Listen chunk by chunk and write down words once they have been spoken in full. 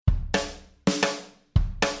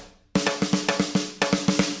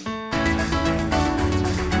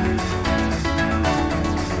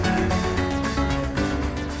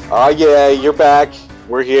Oh yeah, you're back.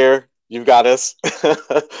 We're here. You've got us.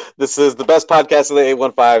 This is the best podcast of the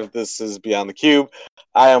 815. This is Beyond the Cube.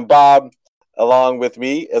 I am Bob. Along with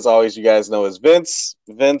me, as always, you guys know, is Vince.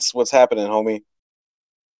 Vince, what's happening, homie?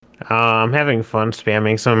 I'm having fun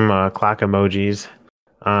spamming some clock emojis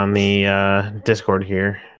on the Discord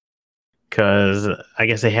here because I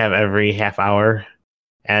guess they have every half hour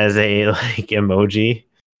as a like emoji,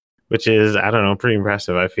 which is, I don't know, pretty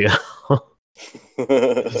impressive, I feel.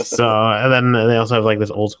 So, and then they also have like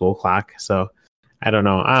this old school clock. So, I don't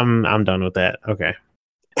know. I'm done with that. Okay.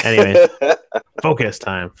 Anyways, focus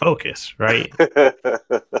time. Focus, right?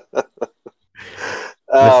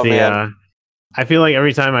 Oh man. I feel like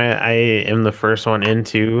every time I am the first one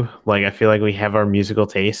into, like, I feel like we have our musical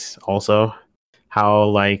tastes also. How,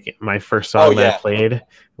 like, my first song that I played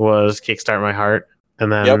was Kickstart My Heart.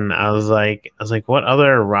 And then I was like, what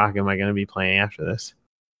other rock am I going to be playing after this?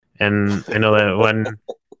 And I know that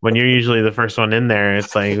when you're usually the first one in there,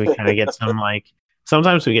 it's like we kind of get some, like,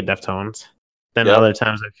 sometimes we get Deftones. Then other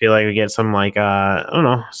times I feel like we get some, like, I don't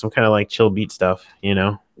know, some kind of, like, chill beat stuff, you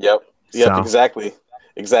know? Yep, exactly.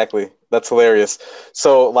 That's hilarious.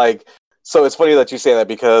 So it's funny that you say that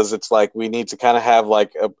because it's like we need to kind of have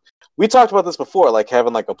like we talked about this before, like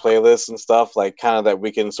having like a playlist and stuff, like kind of that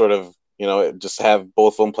we can sort of, just have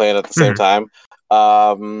both of them playing at the same time.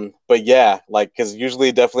 But yeah, like, because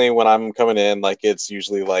usually definitely when I'm coming in, like it's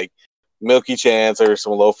usually like Milky Chance or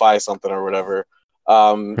some lo-fi something or whatever.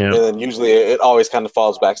 And then usually it always kind of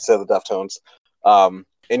falls back to the Deftones.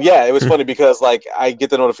 And yeah, it was funny because like I get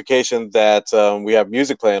the notification that we have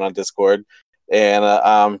music playing on Discord, and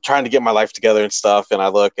I'm trying to get my life together and stuff. And I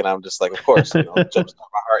look, and I'm just like, of course, Jumpstart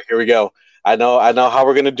My Heart. Here we go. I know how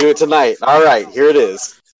we're gonna do it tonight. All right, here it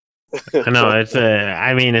is. I know it's.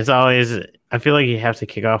 I mean, it's always. I feel like you have to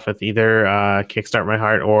kick off with either Kickstart My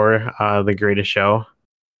Heart or The Greatest Show.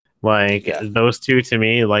 Like those two to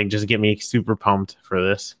me, like just get me super pumped for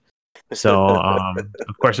this. So,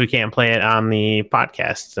 of course, we can't play it on the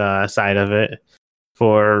podcast side of it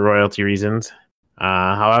for royalty reasons.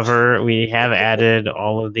 However, we have added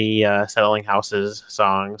all of the Settling Houses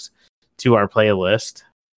songs to our playlist.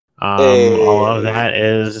 All of that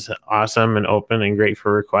is awesome and open and great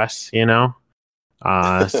for requests, So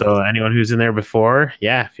anyone who's in there before,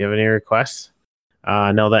 if you have any requests,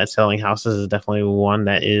 know that Settling Houses is definitely one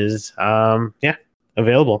that is,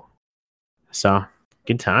 available. So,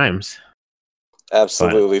 good times.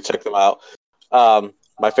 Absolutely. Check them out.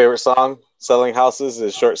 My favorite song, Settling Houses, is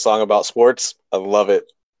a short song about sports. I love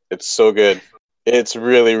it. It's so good. It's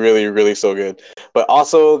really, really, really so good. But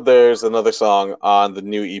also there's another song on the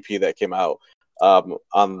new EP that came out.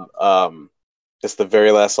 It's the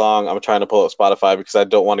very last song. I'm trying to pull up Spotify because I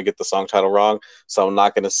don't want to get the song title wrong. So I'm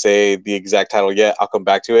not going to say the exact title yet. I'll come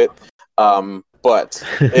back to it. But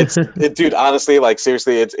dude, honestly, like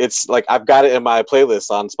seriously, it's like I've got it in my playlist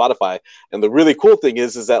on Spotify. And the really cool thing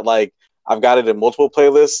is that like I've got it in multiple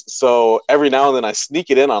playlists. So every now and then I sneak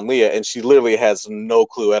it in on Leah, and she literally has no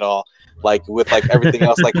clue at all. Like with like everything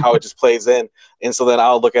else, like how it just plays in. And so then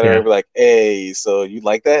I'll look at her and be like, "Hey, so you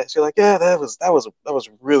like that?" She's like, "Yeah, that was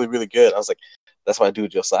really, really good." I was like, "That's my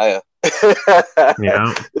dude Josiah."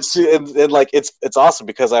 Yeah. and like it's awesome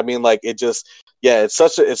because I mean like it's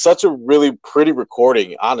such a really pretty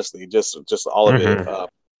recording, honestly. Just all of it.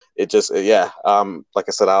 Like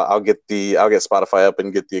I said, I'll get Spotify up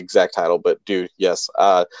and get the exact title. But dude, yes,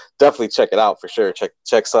 definitely check it out for sure.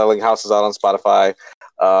 Check Selling Houses out on Spotify.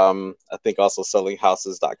 I think also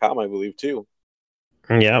sellinghouses.com, I believe too.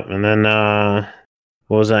 Yep, and then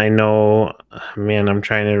what was I know? Man, I'm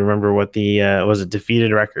trying to remember what the was it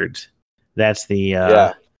Defeated Records. That's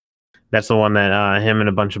the that's the one that him and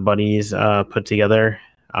a bunch of buddies put together.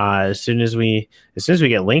 As soon as we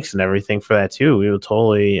get links and everything for that too, we will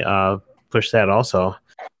totally push that also.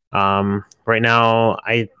 Right now,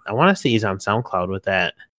 I want to say he's on SoundCloud with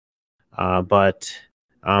that, but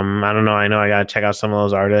I don't know. I know I gotta check out some of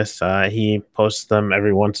those artists. He posts them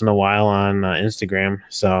every once in a while on Instagram.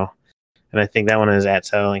 So, and I think that one is at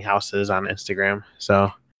Settling Houses on Instagram.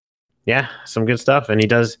 So, yeah, some good stuff. And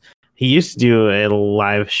he used to do a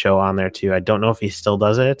live show on there too. I don't know if he still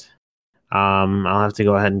does it. I'll have to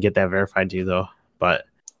go ahead and get that verified too, though. But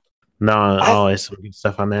no, always some good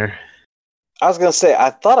stuff on there. I was gonna say,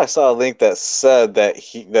 I thought I saw a link that said that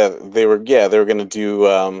they were gonna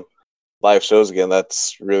do live shows again.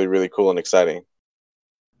 That's really, really cool and exciting.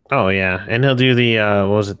 Oh yeah, and he'll do the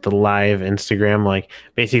the live Instagram, like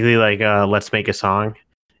basically like let's make a song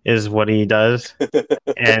is what he does.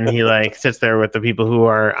 And he like sits there with the people who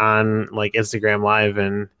are on like Instagram live,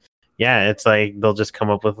 and yeah, it's like they'll just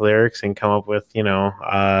come up with lyrics and come up with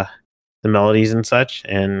melodies and such.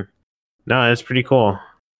 And no, it's pretty cool.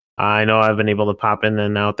 I know I've been able to pop in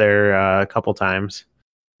and out there a couple times,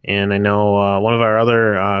 and I know one of our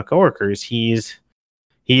other coworkers. He's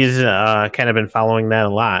kind of been following that a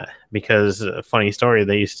lot because funny story,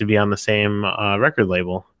 they used to be on the same record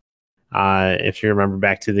label. If you remember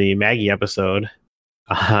back to the Maggie episode,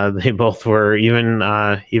 they both were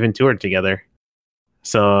even toured together.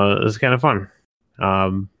 So it was kind of fun.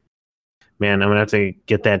 Man, I'm gonna have to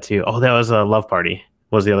get that too. Oh, that was a Love Party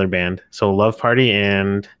was the other band. So Love Party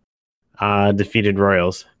and Defeated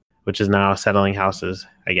Royals, which is now Settling Houses,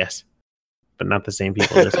 I guess, but not the same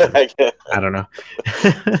people. I don't know.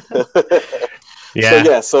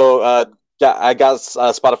 Yeah. So I got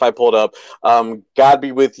Spotify pulled up. God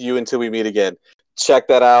Be With You Until We Meet Again. Check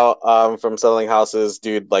that out from Settling Houses,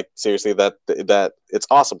 dude. Like seriously, that it's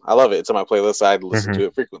awesome. I love it. It's on my playlist. I listen to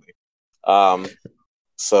it frequently.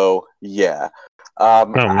 So yeah. I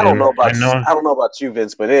don't know about you,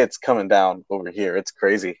 Vince, but it's coming down over here. It's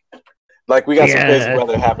crazy. Like we got some crazy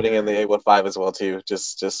weather happening in the 815 as well too.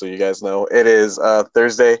 Just so you guys know, it is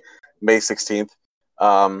Thursday, May 16th.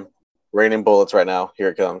 Raining bullets right now. Here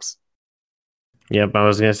it comes. Yep, I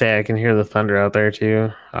was gonna say I can hear the thunder out there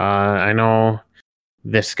too. I know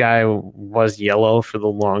the sky was yellow for the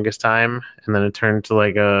longest time, and then it turned to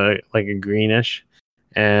like a greenish,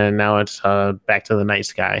 and now it's back to the night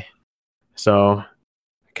sky. So I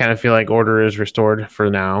kind of feel like order is restored for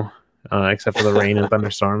now, except for the rain and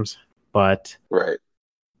thunderstorms. But right,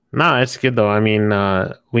 no, it's good though. I mean,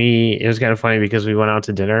 it was kind of funny because we went out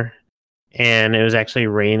to dinner, and it was actually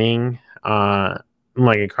raining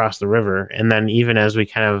like across the river, and then even as we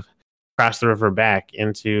kind of crossed the river back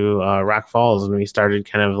into Rock Falls, and we started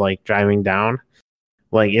kind of like driving down,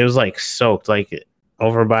 like it was like soaked, like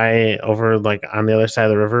over like on the other side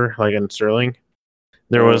of the river, like in Sterling,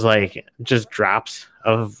 there was like just drops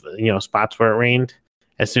of spots where it rained.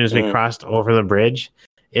 As soon as we crossed over the bridge,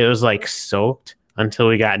 it was like soaked until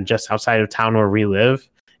we got just outside of town where we live,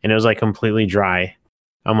 and it was like completely dry.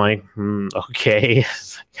 I'm like, okay,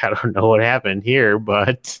 I don't know what happened here,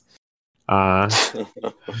 but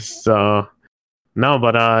so no,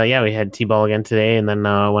 but yeah, we had T-ball again today, and then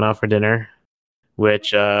went out for dinner,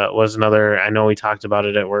 which was another. I know we talked about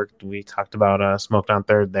it at work. We talked about Smoked on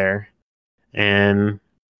Third there, and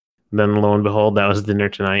then lo and behold, that was dinner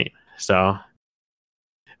tonight. So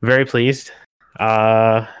very pleased.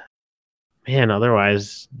 Man,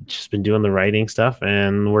 otherwise, just been doing the writing stuff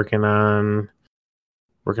and working on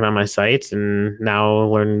my sites, and now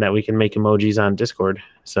learning that we can make emojis on Discord.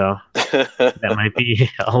 So that might be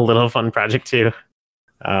a little fun project too.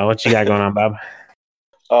 What you got going on, Bob?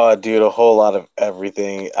 Oh, dude, a whole lot of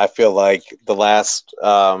everything. I feel like the last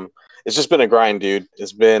it's just been a grind, dude.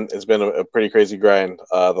 It's been a pretty crazy grind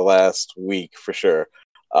the last week for sure.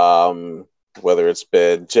 Whether it's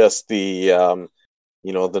been just the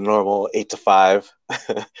the normal 8 to 5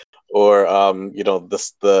 or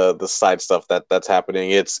the side stuff that's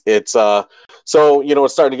happening. It's so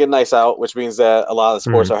it's starting to get nice out, which means that a lot of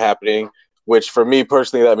sports are happening, which for me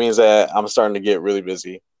personally, that means that I'm starting to get really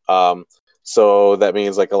busy. So that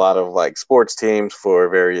means like a lot of like sports teams for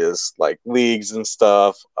various like leagues and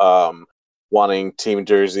stuff, wanting team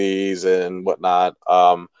jerseys and whatnot,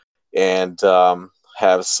 and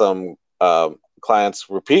have some clients,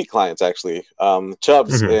 repeat clients actually,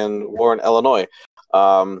 Chubbs in Warren, Illinois.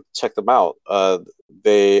 Check them out.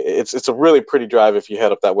 It's a really pretty drive if you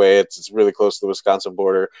head up that way. It's really close to the Wisconsin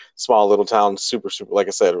border. Small little town, super like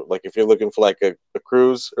I said, like if you're looking for like a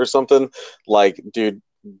cruise or something, like dude,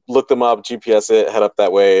 look them up, GPS it, head up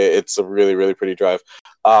that way. It's a really, really pretty drive.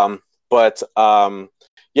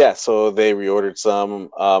 Yeah, so they reordered some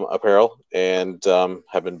apparel and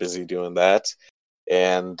have been busy doing that.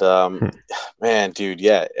 And man, dude,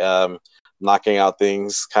 yeah, knocking out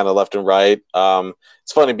things kind of left and right.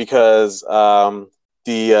 It's funny because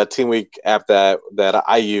the Team Week app that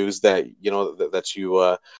I use, that that you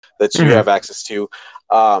have access to,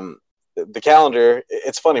 the calendar.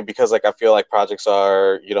 It's funny because like I feel like projects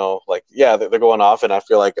are like they're going off, and I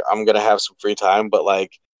feel like I'm gonna have some free time, but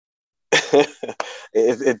like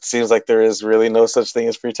it seems like there is really no such thing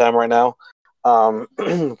as free time right now. We're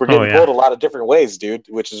getting pulled a lot of different ways, dude,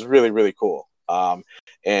 which is really, really cool.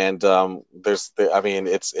 It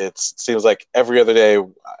seems like every other day,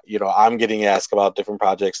 I'm getting asked about different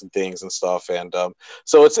projects and things and stuff. And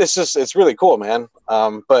so it's really cool, man.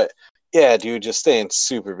 But yeah, dude, just staying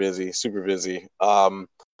super busy. Probably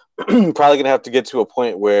gonna have to get to a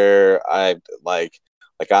point where I like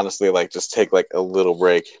honestly, like just take like a little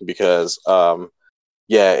break because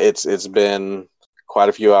it's been quite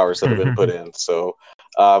a few hours that have been put in. So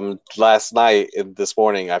Last night and this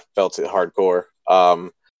morning, I felt it hardcore.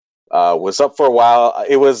 Was up for a while.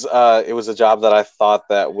 It was a job that I thought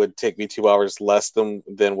that would take me 2 hours less than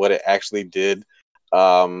what it actually did.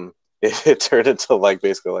 It turned into like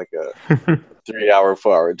basically like a 3 hour,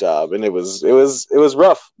 4 hour job, and it was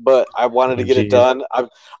rough. But I wanted to get it done.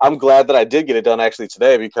 I'm glad that I did get it done actually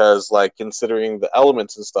today, because like considering the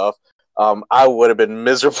elements and stuff, I would have been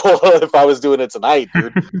miserable if I was doing it tonight,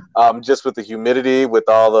 dude. Just with the humidity, with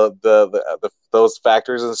all the those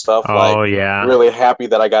factors and stuff. Oh yeah. Really happy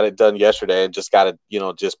that I got it done yesterday and just got it,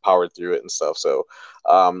 just powered through it and stuff. So,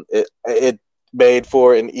 it made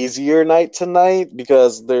for an easier night tonight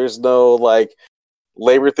because there's no like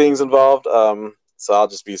labor things involved. So I'll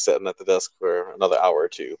just be sitting at the desk for another hour or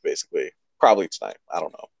two, basically. Probably tonight. I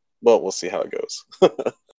don't know. But we'll see how it goes.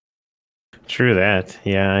 True that.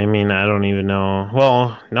 Yeah, I mean, I don't even know.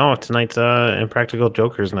 Well, no, tonight's Impractical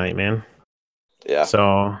Jokers night, man. Yeah.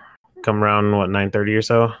 So come around 9:30 or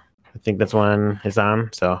so. I think that's when it's on.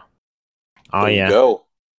 So, there you go.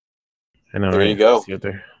 I know. There right? you go.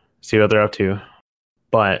 See what they're up to.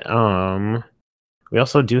 But we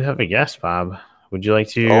also do have a guest, Bob. Would you like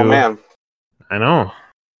to? Oh man. I know.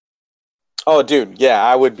 Oh, dude, yeah,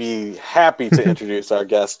 I would be happy to introduce our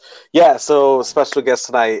guest. Yeah, so special guest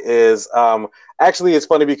tonight is actually, it's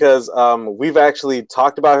funny because we've actually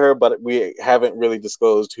talked about her, but we haven't really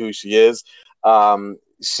disclosed who she is.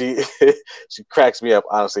 She she cracks me up,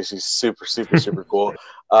 honestly. She's super, super, super cool.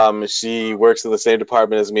 She works in the same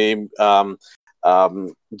department as me.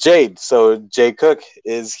 Jade. So Jade Cook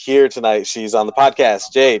is here tonight. She's on the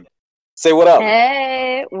podcast. Jade, say what up.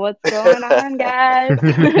 Hey, what's going on, guys?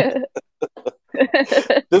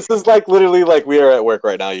 This is like literally like we are at work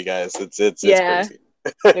right now, you guys. It's crazy.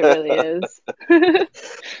 It really is.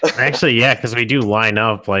 Actually, yeah, because we do line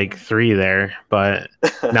up like three there, but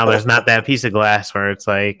now there's not that piece of glass where it's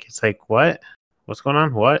like what's going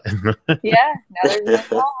on? What? Yeah, now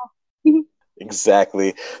there's no wall.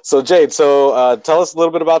 Exactly. So Jade, tell us a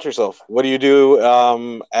little bit about yourself. What do you do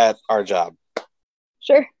at our job?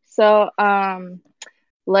 Sure. So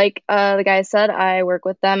like the guy said, I work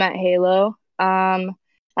with them at Halo. I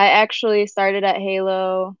actually started at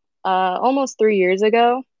Halo almost 3 years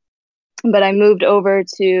ago, but I moved over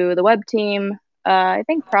to the web team I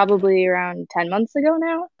think probably around 10 months ago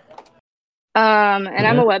now. And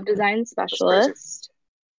I'm a web design specialist.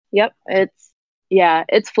 Yep,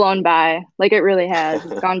 it's flown by. Like, it really has.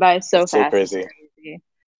 It's gone by so fast. So crazy.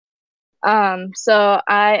 So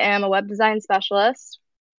I am a web design specialist.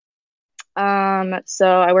 So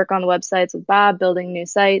I work on the websites with Bob, building new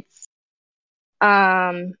sites.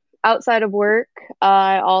 Outside of work,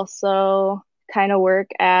 I also kind of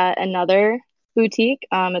work at another boutique.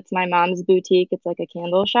 It's my mom's boutique. It's like a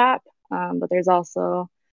candle shop. But there's also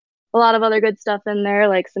a lot of other good stuff in there,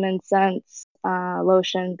 like some incense,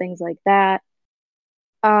 lotion, things like that.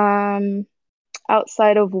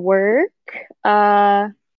 Outside of work,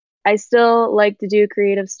 I still like to do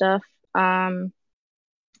creative stuff. I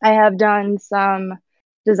have done some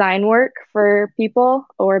design work for people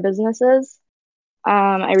or businesses.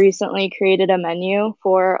 I recently created a menu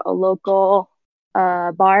for a local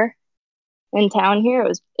bar in town here.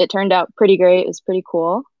 It turned out pretty great. It was pretty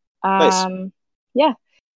cool. Nice. Yeah.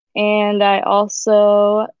 And I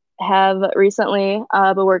also have recently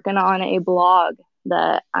been working on a blog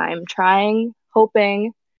that I'm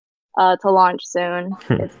hoping to launch soon.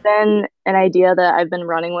 It's been an idea that I've been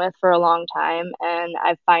running with for a long time, and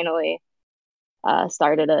I've finally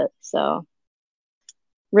started it. So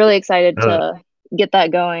really excited to get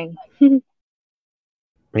that going.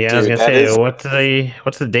 Yeah, dude, I was gonna say,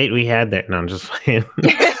 what's the date we had there? No, I'm just playing.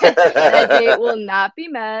 That date will not be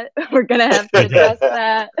met. We're gonna have to address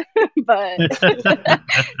that. But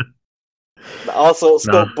also,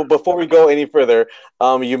 before we go any further,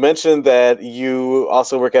 you mentioned that you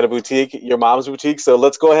also work at a boutique, your mom's boutique. So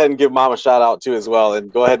let's go ahead and give mom a shout out too as well,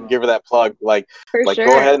 and go ahead and give her that plug. Sure.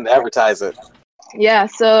 Go ahead and advertise it. Yeah,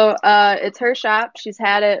 so it's her shop. She's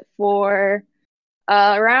had it for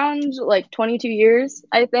around like 22 years,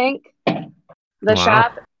 I think. The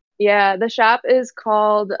shop is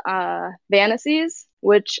called Fantasies,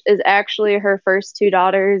 which is actually her first two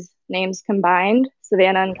daughters' names combined,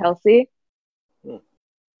 Savannah and Kelsey.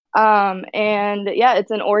 And yeah,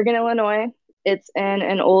 it's in Oregon, Illinois. It's in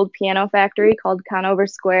an old piano factory called Conover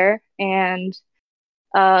Square, and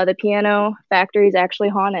the piano factory is actually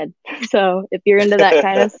haunted. So if you're into that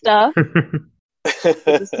kind of stuff, it's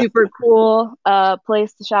a super cool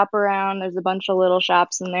place to shop around. There's a bunch of little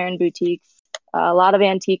shops in there and boutiques. A lot of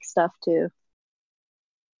antique stuff too.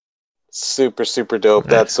 Super, super dope.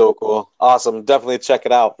 That's so cool. Awesome. Definitely check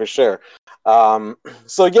it out for sure.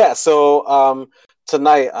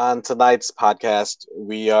 Tonight on tonight's podcast,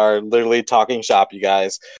 we are literally talking shop, you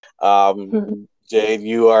guys. Jade,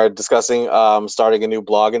 you are discussing starting a new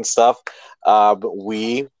blog and stuff.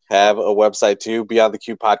 We have a website too,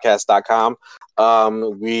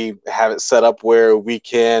 beyondthecubepodcast.com. We have it set up where we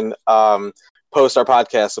can post our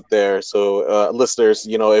podcasts up there. So listeners,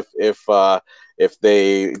 if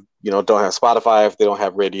they don't have Spotify, if they don't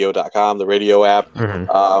have radio.com, the radio app,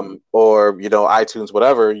 or iTunes,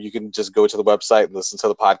 whatever, you can just go to the website and listen to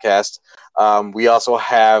the podcast. We also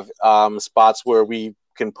have spots where we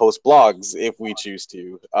can post blogs if we choose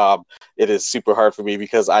to. It is super hard for me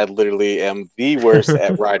because I literally am the worst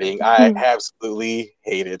at writing. I absolutely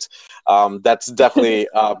hate it. That's definitely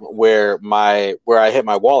where I hit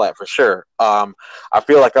my wall at, for sure. I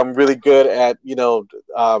feel like I'm really good at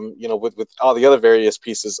with all the other various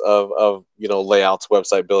pieces of layouts,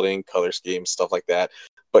 website building, color schemes, stuff like that.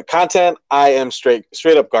 But content, I am straight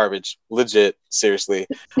up garbage. Legit, seriously.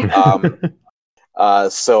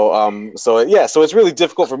 So it's really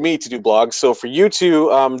difficult for me to do blogs. So for you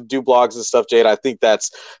to do blogs and stuff, Jade, I think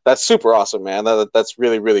that's super awesome, man. That's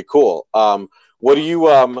really, really cool. What do you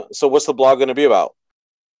so what's the blog going to be about?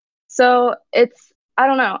 So I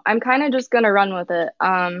don't know. I'm kind of just going to run with it.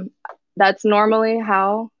 That's normally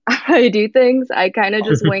how I do things. I kind of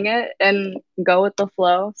just wing it and go with the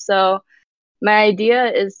flow. So my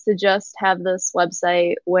idea is to just have this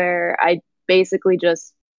website where I basically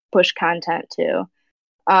just push content to.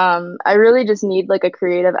 I really just need like a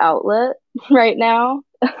creative outlet right now.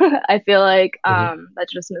 I feel like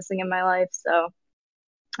that's just missing in my life. So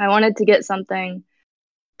I wanted to get something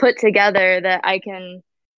put together that I can,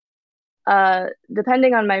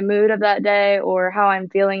 depending on my mood of that day or how I'm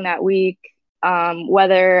feeling that week,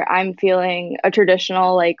 whether I'm feeling a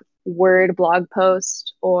traditional like Word blog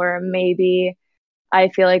post, or maybe I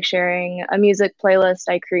feel like sharing a music playlist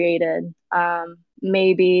I created.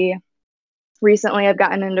 Maybe recently I've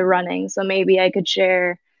gotten into running, so maybe I could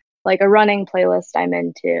share like a running playlist I'm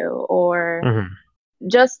into, or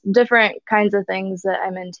just different kinds of things that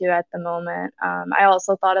I'm into at the moment. I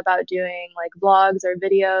also thought about doing like vlogs or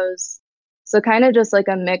videos, so kind of just like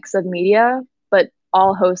a mix of media, but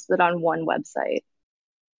all hosted on one website.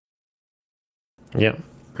 Yep.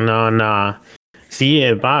 No.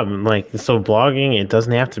 See, Bob, like, so blogging, it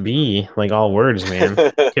doesn't have to be like all words, man.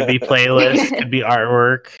 It could be playlists, could be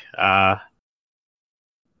artwork. I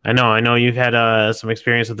know you've had some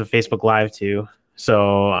experience with the Facebook Live too.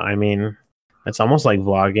 So, I mean, it's almost like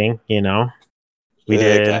vlogging, We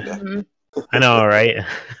did. I know, right?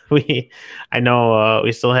 We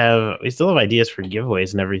still have ideas for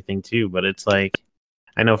giveaways and everything too, but it's like,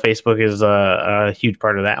 I know Facebook is a huge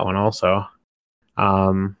part of that one also.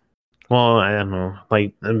 Well, I don't know,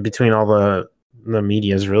 like between all the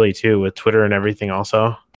medias really too, with Twitter and everything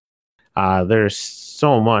also. There's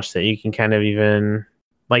so much that you can kind of even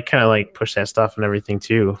like push that stuff and everything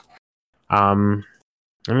too. Let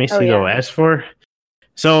me see though. As for,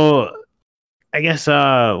 so I guess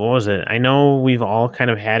what was it? I know we've all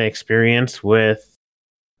kind of had experience with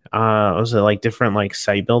was it like different like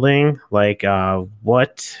site building? Like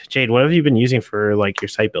Jade, what have you been using for like your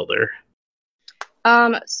site builder?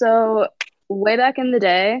 So way back in the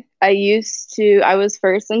day, I was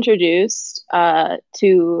first introduced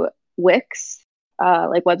to Wix,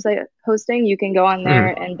 like website hosting. You can go on there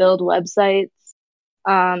and build websites.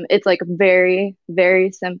 It's like very,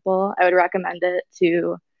 very simple. I would recommend it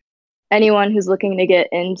to anyone who's looking to get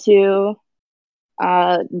into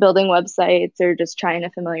building websites, or just trying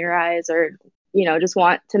to familiarize, or just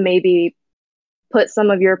want to maybe put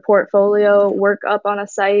some of your portfolio work up on a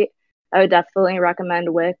site. I would definitely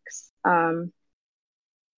recommend Wix. I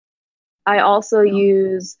also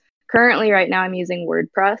currently right now I'm using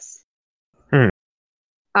WordPress.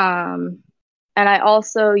 And I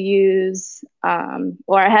also use,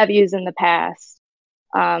 or I have used in the past,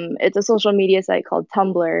 it's a social media site called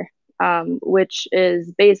Tumblr, which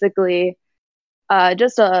is basically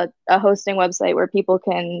just a hosting website where people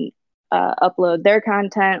can upload their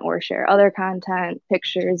content or share other content,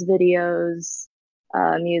 pictures, videos,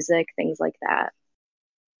 music, things like that.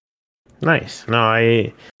 Nice. No,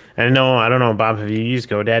 I don't know, Bob, have you used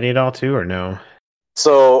GoDaddy at all too, or no?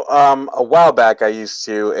 So a while back I used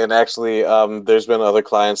to, and actually there's been other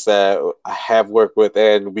clients that I have worked with,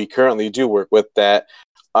 and we currently do work with, that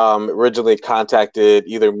originally contacted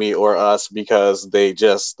either me or us because they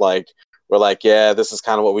just were like, yeah, this is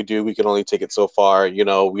kind of what we do. We can only take it so far. We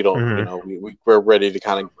don't, we're ready to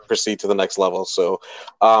kind of proceed to the next level. So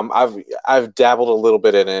I've dabbled a little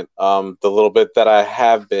bit in it. The little bit that I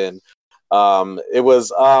have been, it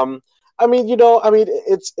was I mean,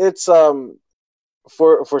 it's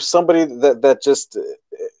for somebody that just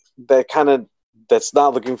that kind of that's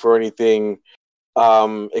not looking for anything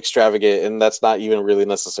extravagant, and that's not even really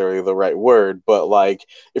necessarily the right word, but like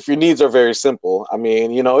if your needs are very simple, I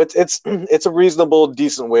mean, it's a reasonable,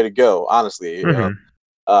 decent way to go, honestly. But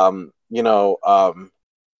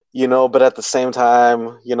at the same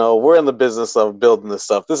time, we're in the business of building this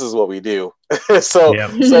stuff. This is what we do. so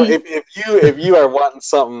Yep. so if you are wanting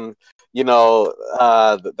something,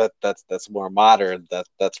 that's more modern,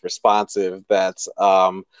 that's responsive,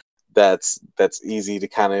 that's easy to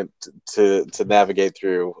kind of to navigate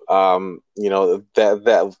through,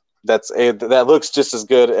 that looks just as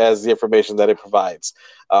good as the information that it provides.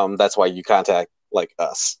 That's why you contact like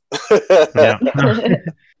us. Yeah.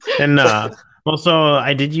 And also,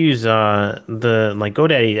 I did use the like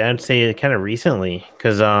GoDaddy. I'd say kind of recently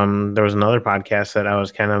because there was another podcast that I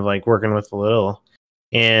was kind of like working with a little,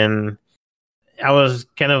 and I was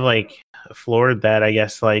kind of like floored that I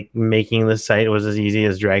guess like making the site was as easy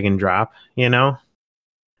as drag and drop. I'm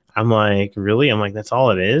like, really? I'm like, that's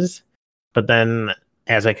all it is. But then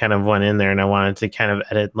as I kind of went in there and I wanted to kind of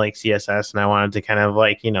edit like CSS and I wanted to kind of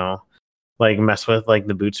like like mess with like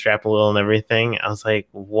the bootstrap a little and everything, I was like,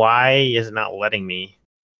 why is it not letting me?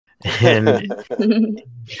 And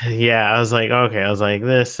yeah, I was like, okay, I was like,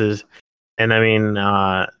 this is, and I mean,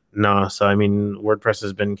 no, so I mean, WordPress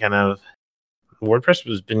has been kind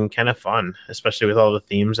of fun, especially with all the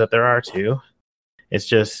themes that there are too. It's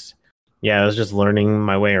just, yeah, I was just learning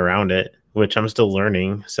my way around it, which I'm still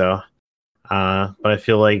learning. So, but I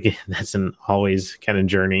feel like that's an always kind of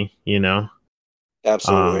journey,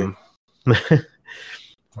 Absolutely.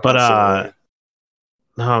 But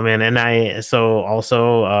oh man, and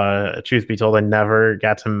truth be told, I never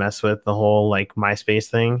got to mess with the whole like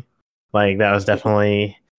MySpace thing. Like that was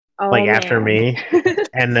definitely after me,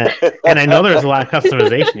 and I know there's a lot of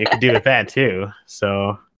customization you could do with that too.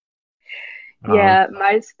 So yeah,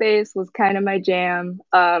 MySpace was kind of my jam.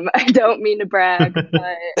 I don't mean to brag, but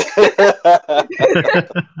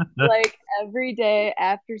like every day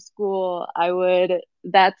after school,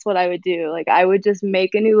 that's what I would do. Like I would just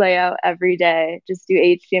make a new layout every day, just do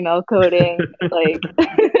HTML coding. Like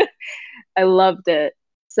I loved it.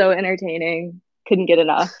 So entertaining. Couldn't get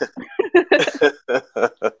enough.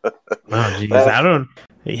 Oh geez, I don't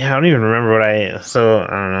even remember I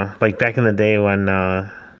don't know. Like back in the day when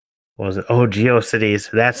what was it? Oh, GeoCities,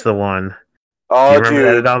 that's the one. Oh, do you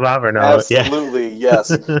remember that at all, Bob, or no? Absolutely, yes.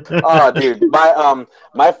 Oh, dude, my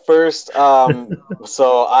first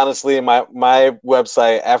so honestly, my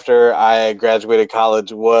website after I graduated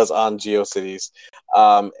college was on GeoCities,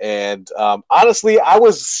 and honestly, I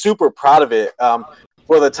was super proud of it.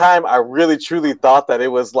 For the time, I really truly thought that it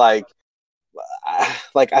was like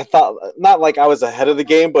I thought, not like I was ahead of the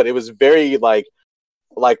game, but it was very like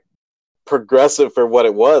progressive for what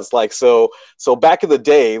it was. Like so back in the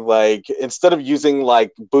day, like instead of using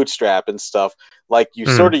like Bootstrap and stuff, like you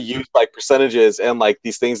sort of use like percentages and like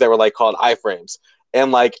these things that were like called iframes,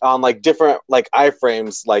 and like on like different like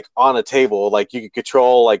iframes, like on a table, like you could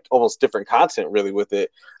control like almost different content really with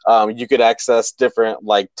it. You could access different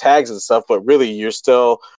like tags and stuff, but really you're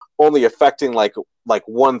still only affecting like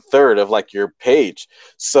 1/3 of like your page.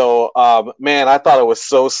 So man, I thought it was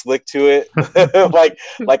so slick to it.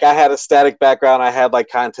 like I had a static background, I had like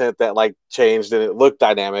content that like changed and it looked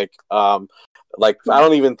dynamic. Like I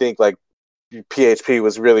don't even think like PHP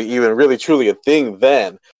was really truly a thing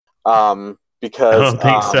then. Because I don't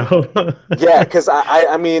think so. Yeah, because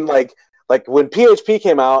I mean like when PHP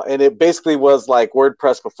came out, and it basically was like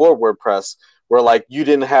WordPress before WordPress, where like you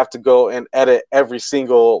didn't have to go and edit every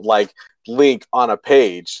single like link on a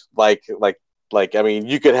page. Like I mean,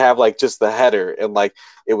 you could have like just the header, and like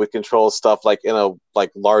it would control stuff like in a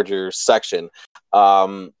like larger section.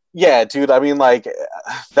 Yeah, dude. I mean, like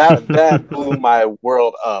that blew my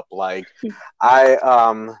world up. Like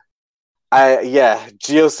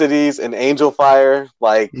GeoCities and Angelfire,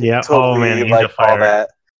 like yeah. totally, Oh man, like Angelfire. all that,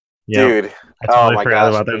 yep. dude. I totally my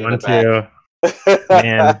forgot gosh, about that one too.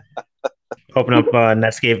 Man, open up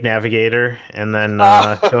Netscape Navigator and then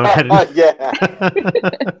go ahead. Yeah.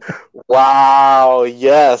 Wow.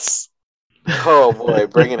 Yes. Oh boy,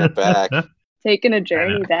 bringing it back. Taking a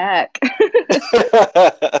journey back.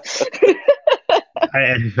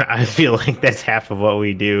 I feel like that's half of what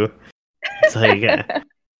we do. It's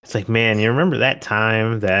like, man, you remember that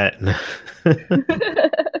time that?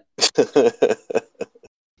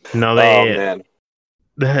 No, man.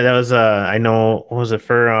 That was I know, what was it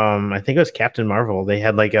for? I think it was Captain Marvel. They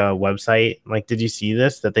had like a website. Like, did you see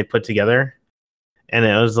this that they put together? And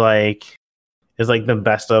it was is like the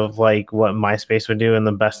best of like what MySpace would do and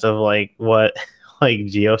the best of like what like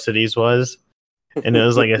GeoCities was. And it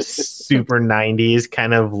was like a super 90s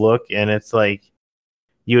kind of look, and it's like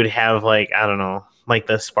you would have like, I don't know, like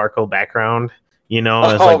the sparkle background, you know,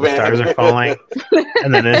 as like the stars are falling.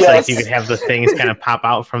 And then it's like you could have the things kind of pop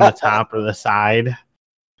out from the top or the side.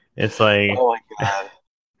 It's like, oh my god.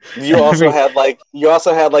 You also had like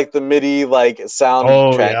the MIDI like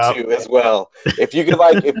soundtrack too as well. If you could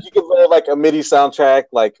play like a MIDI soundtrack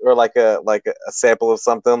like or like a sample of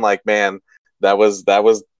something, like, man, that was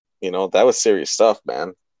serious stuff,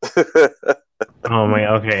 man. oh my,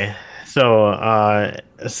 okay.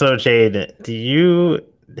 So Jade,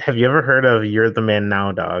 have you ever heard of You're the Man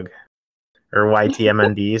Now, Dog? Or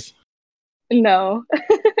YTMNDs? No.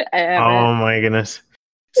 I haven't. Oh my goodness.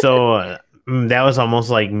 So that was almost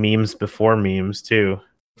like memes before memes too.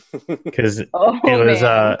 Because it was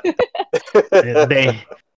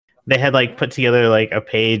they had like put together like a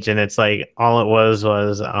page, and it's like all it was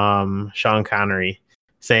Sean Connery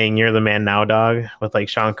saying "You're the man now, dog" with like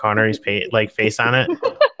Sean Connery's face on it.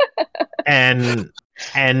 and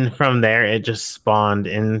from there it just spawned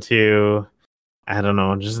into, I don't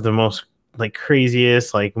know, just the most like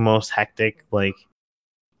craziest, like most hectic, like,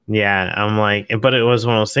 yeah, I'm like, but it was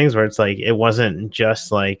one of those things where it's like it wasn't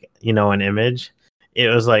just like, you know, an image. It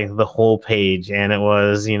was like the whole page, and it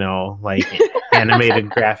was, you know, like animated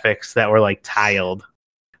graphics that were like tiled.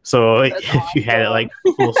 So That's if you had it like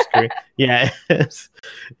full screen, yeah, it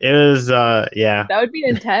was yeah. That would be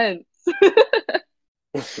intense.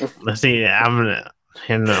 Let's see.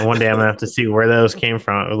 And one day I'm gonna have to see where those came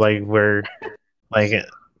from, like where, like,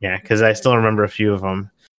 yeah, because I still remember a few of them,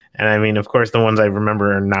 and I mean, of course, the ones I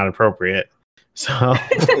remember are not appropriate. So,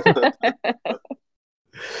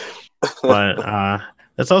 but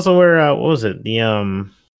that's also where what was it? The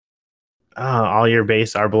All Your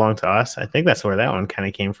Base Our Belong to Us. I think that's where that one kind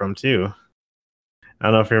of came from too. I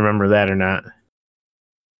don't know if you remember that or not.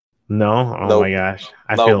 No? Oh nope. My gosh.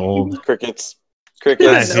 I feel old. Crickets.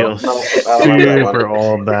 I feel super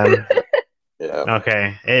old then. Yeah.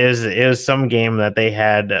 Okay. It was some game that they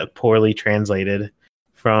had poorly translated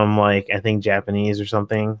from like, I think Japanese or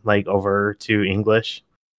something, like over to English,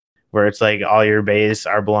 where it's like all your base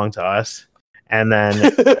are belong to us. And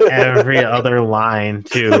then every other line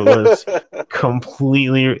too was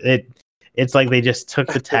completely it's like they just took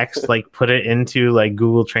the text, like put it into like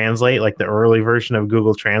Google Translate, like the early version of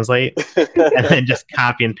Google Translate, and then just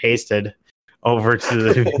copy and pasted over to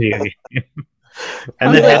the video game.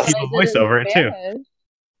 And then had people voice over it too.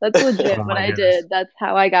 That's legit what I did. That's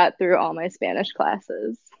how I got through all my Spanish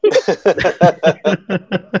classes.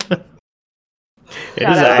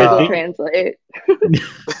 Google Translate.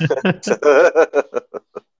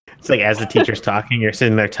 It's like as the teacher's talking, you're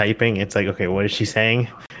sitting there typing. It's like, okay, what is she saying?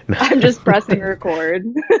 I'm just pressing record.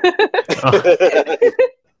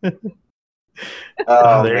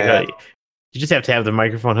 Oh, there man. You go. You just have to have the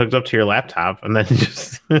microphone hooked up to your laptop, and then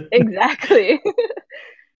just exactly.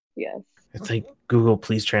 Yes. It's like, Google,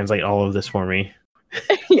 please translate all of this for me.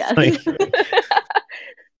 Yes.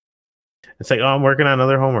 It's like, oh, I'm working on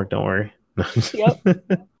other homework. Don't worry. Yep.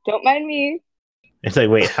 Don't mind me. It's like,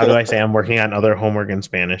 wait, how do I say I'm working on other homework in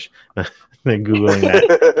Spanish? Then Googling that.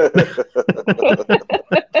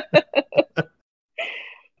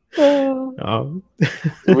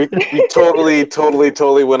 We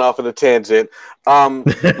totally went off on a tangent.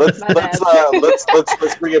 Let's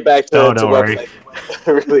bring it back to website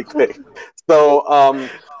really quick. So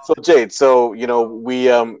Jade, so we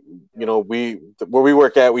where we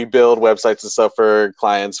work at, we build websites and stuff for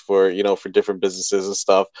clients for different businesses and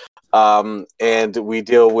stuff. And we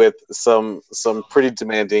deal with some pretty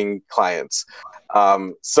demanding clients.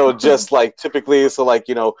 So just like typically, so like,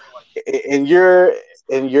 in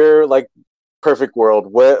your like perfect world,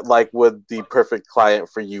 what like would the perfect client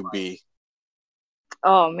for you be?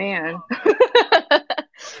 Oh man.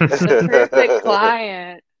 The perfect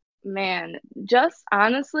client, man, just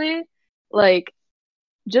honestly, like,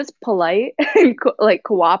 just polite and like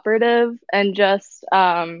cooperative, and just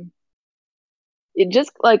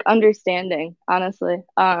like understanding, honestly.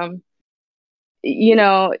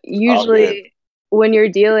 Usually when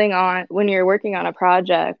you're working on a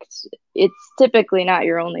project, it's typically not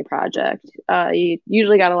your only project. You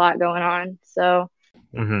usually got a lot going on, so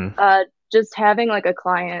just having like a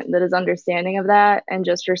client that is understanding of that and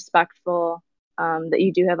just respectful, that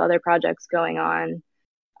you do have other projects going on,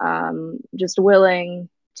 just willing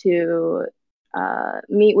to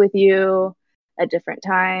meet with you at different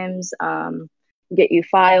times, get you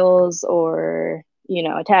files or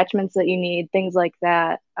attachments that you need, things like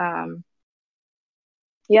that.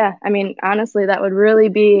 Yeah, I mean, honestly, that would really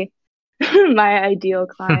be my ideal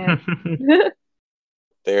client.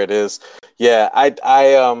 There it is. Yeah, I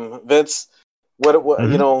Vince, what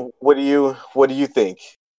what do you think?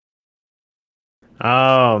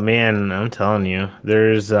 Oh man, I'm telling you,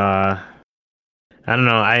 there's I don't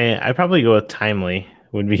know. I probably go with timely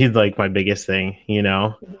would be like my biggest thing,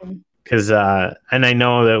 because and I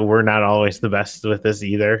know that we're not always the best with this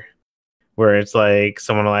either. Where it's like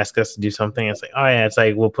someone will ask us to do something, it's like, oh yeah, it's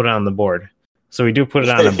like we'll put it on the board. So we do put it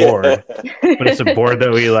on a board, but it's a board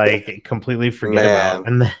that we like completely forget about,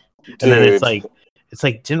 and then it's like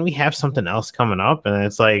didn't we have something else coming up? And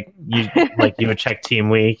it's like you would check team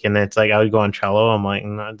week, and it's like I would go on Trello. I'm like,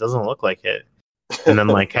 no, it doesn't look like it. And then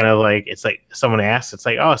like kind of like it's like someone asks, it's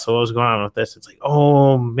like, oh, so what was going on with this? It's like,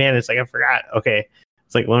 oh man, it's like I forgot. Okay,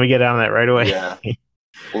 it's like let me get on that right away. Yeah,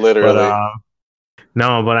 literally. But,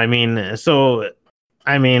 no, but I mean, I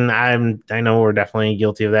know we're definitely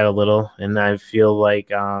guilty of that a little, and I feel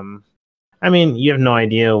like I mean, you have no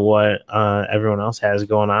idea what everyone else has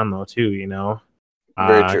going on though too,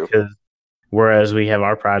 Very true. 'Cause whereas we have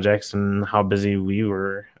our projects and how busy we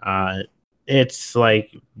were, it's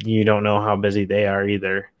like you don't know how busy they are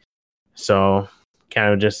either. So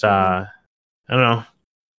kind of just I don't know.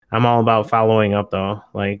 I'm all about following up though.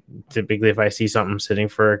 Like typically if I see something sitting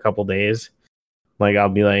for a couple days, like I'll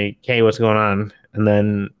be like, hey, what's going on? And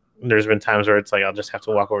then there's been times where it's like I'll just have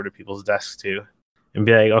to walk over to people's desks too and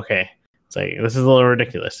be like, okay, it's like this is a little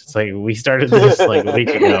ridiculous. It's like we started this like a week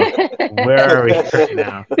ago. Where are we right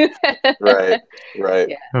now? Right. Yeah.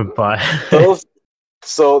 But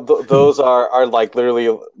those are like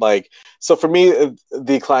literally like, so for me,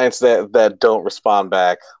 the clients that don't respond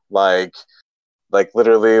back, like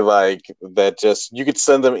literally like that, just you could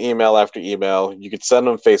send them email after email, you could send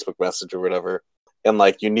them Facebook message or whatever, and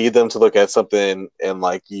like you need them to look at something and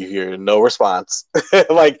like you hear no response.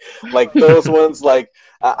 like those ones, like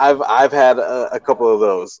I've had a couple of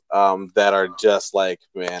those that are just like,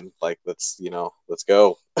 man, like let's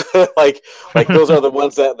go. like those are the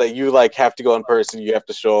ones that you like have to go in person, you have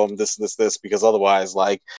to show them this because otherwise,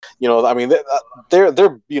 like, I mean, they're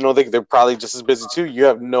they're probably just as busy too. You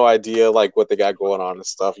have no idea like what they got going on and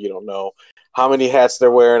stuff. You don't know how many hats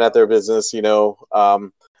they're wearing at their business.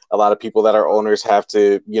 A lot of people that are owners have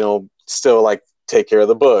to, still like take care of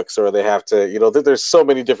the books, or they have to, there's so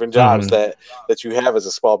many different jobs that you have as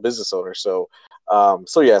a small business owner. So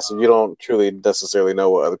so you don't truly necessarily know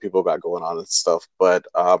what other people got going on and stuff. But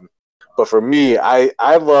for me,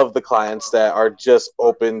 I love the clients that are just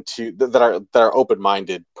open to, that are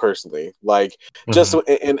open-minded personally, like just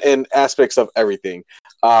in aspects of everything.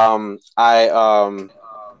 I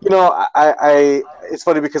it's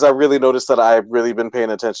funny because I really noticed that I've really been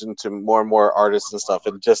paying attention to more and more artists and stuff,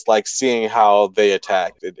 and just like seeing how they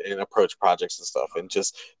attack and approach projects and stuff, and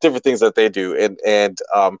just different things that they do, and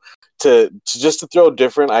to just to throw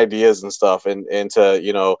different ideas and stuff, and to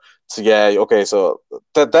okay, so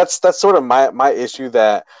that's sort of my issue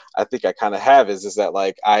that I think I kind of have is that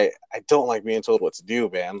like I don't like being told what to do,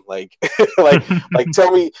 man. Like like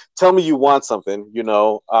tell me you want something,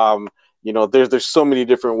 there's so many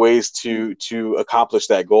different ways to accomplish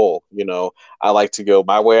that goal. I like to go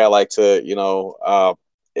my way. I like to,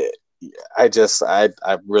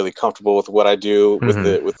 I'm really comfortable with what I do with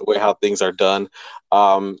the way how things are done.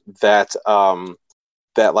 That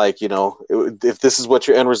like, if this is what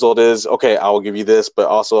your end result is, okay, I will give you this, but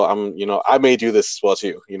also I may do this as well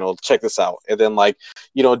too, check this out. And then like,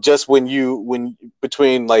 just when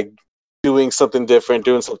between like doing something different,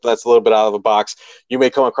 doing something that's a little bit out of the box, you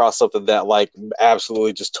may come across something that like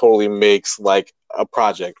absolutely just totally makes like a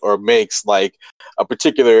project, or makes like a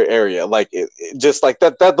particular area, like it just like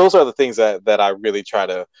that those are the things that I really try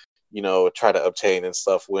to obtain and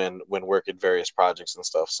stuff when working various projects and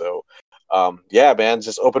stuff. So yeah, man,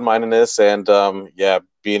 just open-mindedness and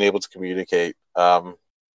being able to communicate,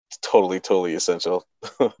 totally essential.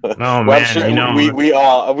 Oh well, man, sure we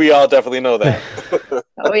all definitely know that.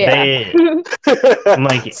 Oh yeah.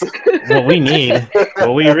 Like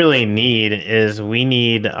what we really need is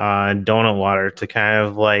Donut Water to kind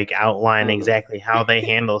of like outline exactly how they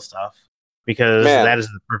handle stuff, because that is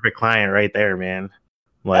the perfect client right there, man.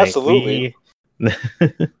 Like, absolutely.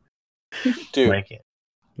 Dude. Like,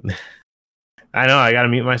 I know I got to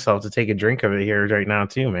mute myself to take a drink of it here right now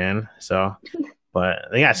too, man. So, but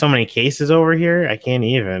they got so many cases over here. I can't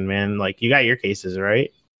even, man. Like, you got your cases,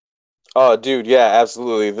 right? Oh, dude, yeah,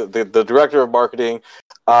 absolutely. The director of marketing.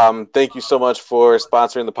 Thank you so much for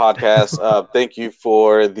sponsoring the podcast. Thank you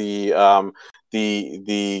for the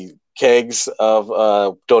kegs of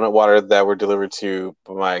donut water that were delivered to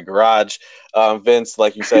my garage. Vince,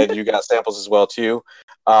 like you said, you got samples as well too.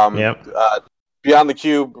 Yep. Beyond the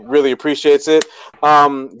Cube really appreciates it.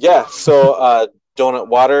 Yeah, so Donut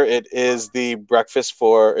Water, it is the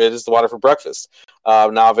water for breakfast.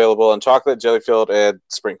 Now available in chocolate, jelly filled, and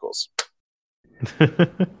sprinkles.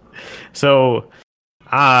 So,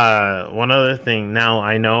 one other thing. Now,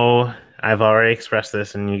 I know I've already expressed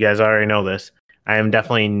this, and you guys already know this. I am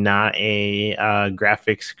definitely not a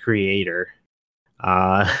graphics creator.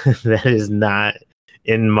 That is not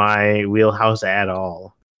in my wheelhouse at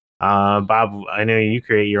all. Bob, I know you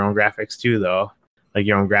create your own graphics too, though, like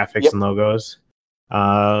your own graphics and logos.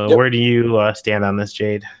 Where do you stand on this,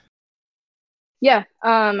 Jade? Yeah,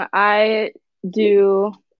 I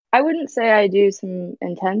wouldn't say I do some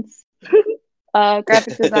intense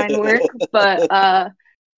graphic design work, but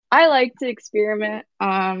I like to experiment.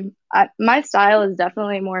 My style is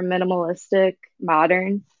definitely more minimalistic,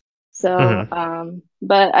 modern. So,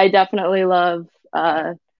 but I definitely love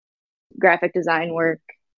graphic design work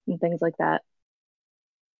and things like that.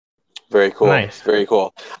 Very cool. Nice. Very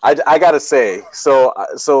cool. I gotta say, so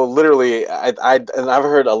literally, and I've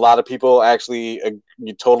heard a lot of people actually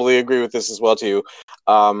you totally agree with this as well too.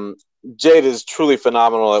 Jade is truly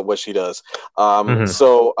phenomenal at what she does.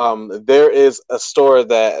 So there is a store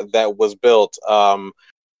that was built,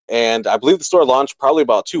 and I believe the store launched probably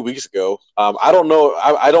about 2 weeks ago. I don't know.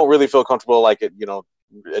 I don't really feel comfortable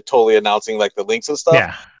totally announcing like the links and stuff.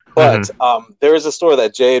 Yeah. But there is a store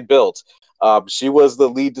that Jade built. She was the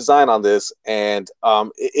lead design on this, and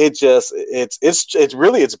it's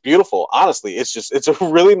beautiful. Honestly, it's a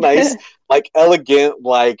really nice, like elegant,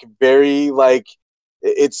 like very like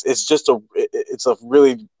it's a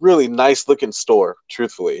really really nice looking store.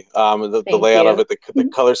 Truthfully, the layout of it, the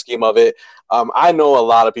color scheme of it. I know a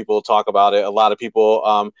lot of people talk about it. A lot of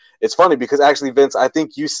people. It's funny because actually, Vince, I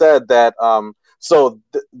think you said that.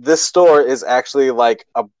 This store is actually like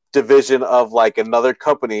a division of like another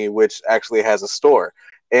company which actually has a store,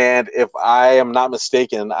 and if I am not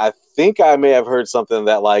mistaken, I think I may have heard something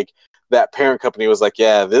that like that parent company was like,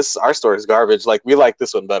 yeah, our store is garbage, like we like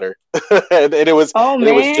this one better. and it was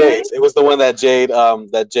Jade's. It was the one that Jade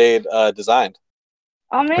designed.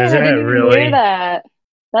 Oh man, I didn't even hear that.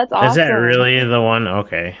 That's awesome. Is that really the one?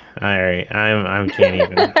 Okay, all right. I can't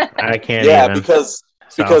even. I can't yeah, even. because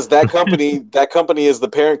that company is the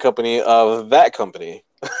parent company of that company.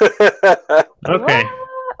 Okay,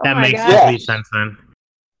 that makes complete sense then.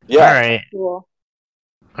 Yeah. All right. Cool.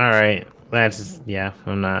 All right.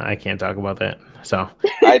 I can't talk about that. So,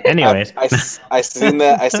 anyways, I seen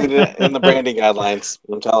that. I seen it in the branding guidelines.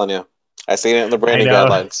 I'm telling you, I seen it in the branding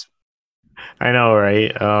guidelines. I know,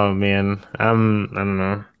 right? Oh man, I don't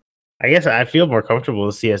know. I guess I feel more comfortable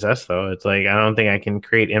with CSS though. It's like I don't think I can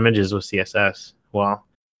create images with CSS. Well,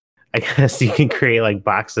 I guess you can create like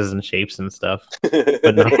boxes and shapes and stuff,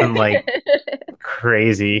 but nothing like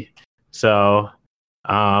crazy. So,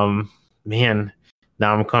 man,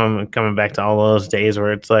 now I'm coming back to all those days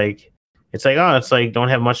where it's like don't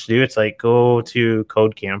have much to do. It's like go to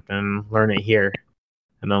Code Camp and learn it here,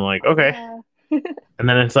 and I'm like, okay. And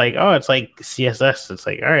then it's like, oh, it's like CSS. It's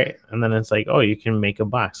like, all right. And then it's like, oh, you can make a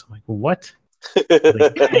box. I'm like, what? Like,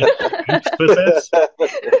 with this?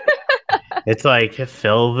 It's like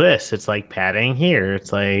fill this. It's like padding here.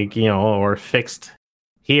 It's like, or fixed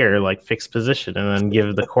here, like fixed position, and then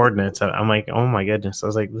give the coordinates. I'm like, oh my goodness. I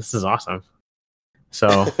was like, this is awesome.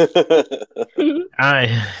 So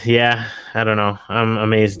I don't know. I'm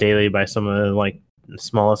amazed daily by some of the like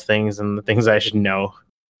smallest things and the things I should know.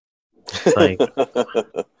 It's like,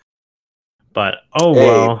 but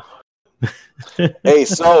well. Hey,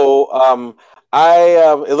 so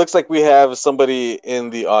it looks like we have somebody in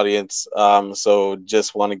the audience. So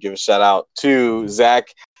just want to give a shout out to Zach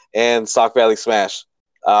and Sauk Valley Smash.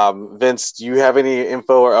 Vince, do you have any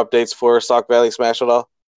info or updates for Sauk Valley Smash at all?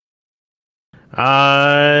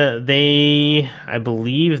 I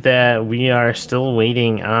believe that we are still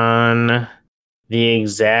waiting on the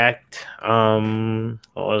exact what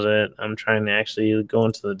was it? I'm trying to actually go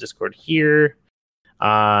into the Discord here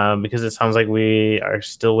because it sounds like we are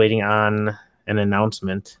still waiting on an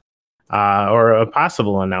announcement or a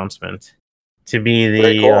possible announcement to be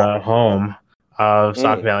the home of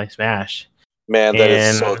Sauk Valley Smash. Man, that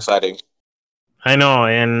is so exciting. I know,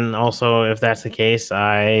 and also if that's the case,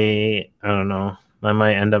 I don't know. I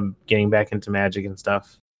might end up getting back into Magic and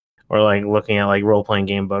stuff, or like looking at like role playing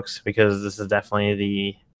game books, because this is definitely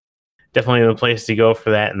the place to go for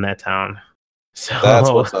that in that town. So that's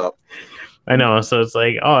what's up. I know. So it's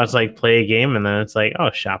like play a game, and then it's like, oh,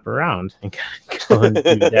 shop around and go and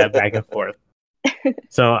do that back and forth.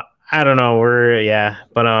 So I don't know.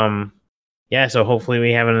 So hopefully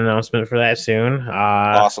we have an announcement for that soon.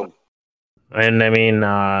 Awesome. And I mean,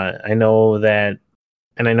 I know that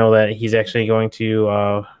he's actually going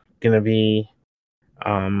to be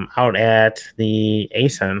out at the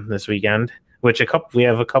ASEN this weekend. Which we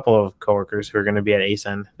have a couple of coworkers who are going to be at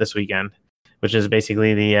ASEN this weekend, which is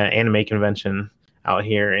basically the anime convention out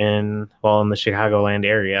here in the Chicagoland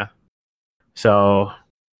area. So,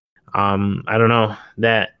 I don't know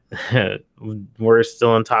that we're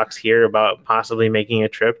still in talks here about possibly making a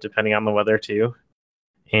trip, depending on the weather too,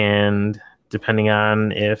 and depending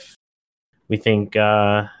on if we think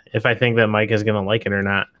if I think that Mike is going to like it or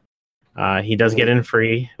not. He does get in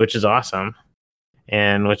free, which is awesome,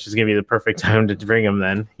 and which is going to be the perfect time to bring him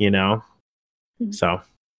then, So,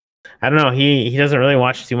 I don't know. He doesn't really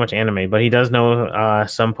watch too much anime, but he does know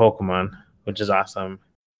some Pokemon, which is awesome.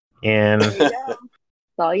 And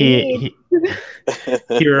he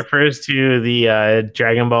refers to the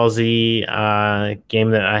Dragon Ball Z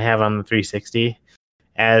game that I have on the 360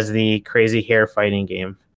 as the crazy hair fighting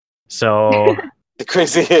game. So the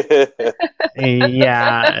crazy,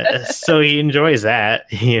 yeah. So he enjoys that,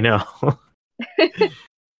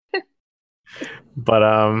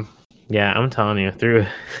 But yeah, I'm telling you,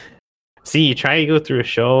 you try to go through a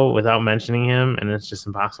show without mentioning him, and it's just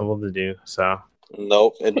impossible to do. So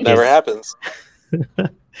nope, it never happens.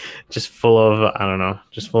 Just full of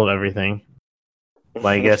everything.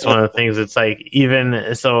 Like, that's one of the things. It's like,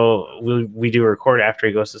 even so, we do record after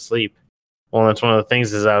he goes to sleep. Well, that's one of the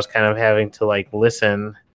things is I was kind of having to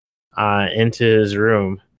listen into his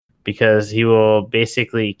room, because he will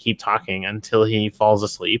basically keep talking until he falls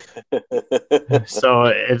asleep. So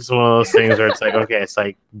it's one of those things where it's like, okay, it's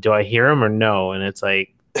like, do I hear him or no? And it's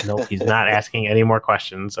like, nope, he's not asking any more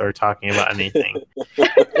questions or talking about anything. It's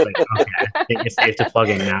like, okay, I think it's safe to plug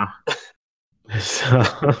in now.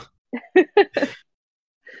 So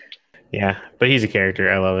yeah, but he's a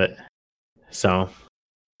character. I love it. So,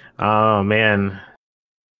 oh man,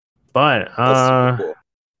 but cool.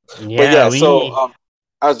 yeah, so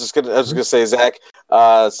I was just gonna say, Zach,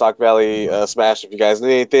 Stock Valley Smash. If you guys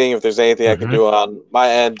need anything, if there's anything I can do on my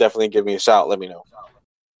end, definitely give me a shout. Let me know.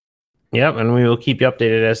 Yep, and we will keep you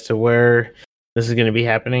updated as to where this is going to be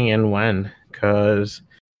happening and when, because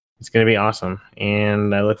it's going to be awesome.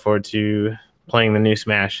 And I look forward to playing the new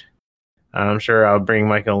Smash. I'm sure I'll bring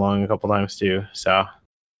Michael along a couple times too. So,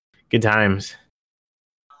 good times.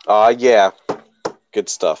 Yeah, good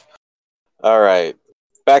stuff. All right,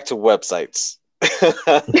 back to websites.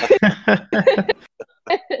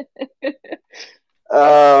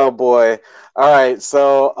 Oh boy. All right.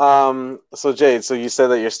 So Jade, so you said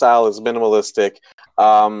that your style is minimalistic.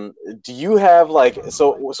 Do you have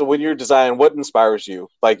so when you're designing, what inspires you?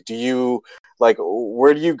 Do you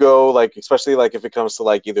where do you go, especially if it comes to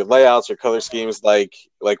either layouts or color schemes,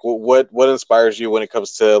 what inspires you when it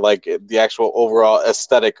comes to the actual overall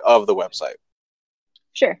aesthetic of the website?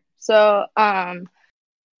 Sure. So,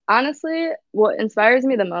 honestly, what inspires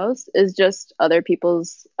me the most is just other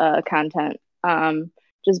people's content.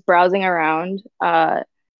 Just browsing around.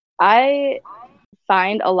 I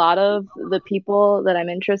find a lot of the people that I'm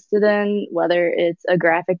interested in, whether it's a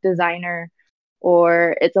graphic designer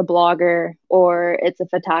or it's a blogger or it's a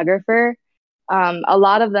photographer, a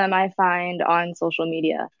lot of them I find on social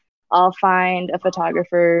media. I'll find a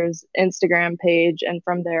photographer's Instagram page, and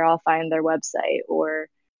from there I'll find their website, or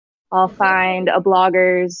I'll find a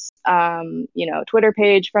blogger's, Twitter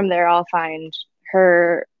page. From there, I'll find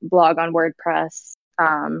her blog on WordPress.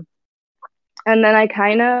 And then I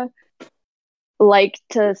kind of like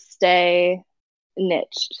to stay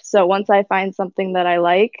niched. So once I find something that I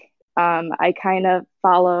like, I kind of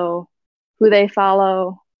follow who they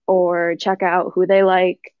follow or check out who they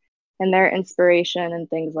like and their inspiration and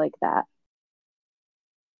things like that.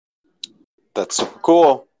 That's super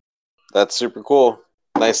cool.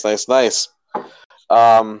 Nice.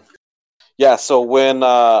 Yeah, so when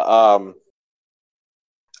I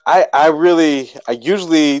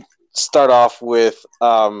usually start off with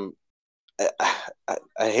I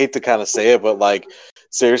hate to kind of say it, but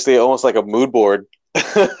seriously, almost like a mood board.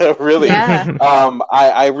 Really. Yeah.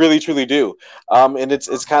 I really truly do. And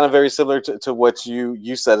it's kind of very similar to what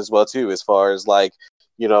you said as well too, as far as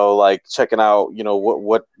checking out,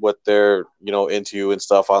 what they're, into and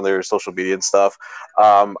stuff on their social media and stuff.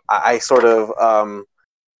 I sort of,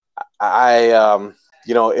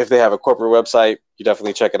 if they have a corporate website, you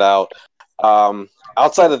definitely check it out.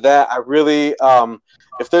 Outside of that, I really,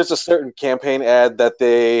 if there's a certain campaign ad that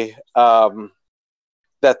they're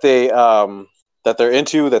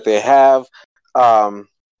into, that they have,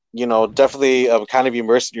 you know, definitely kind of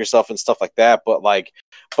immersing yourself and stuff like that. But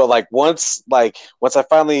once I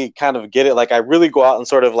finally kind of get it, like I really go out and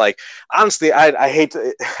sort of like, honestly, I hate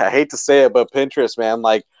to say it, but Pinterest, man,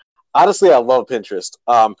 like honestly, I love Pinterest.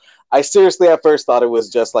 I seriously at first thought it was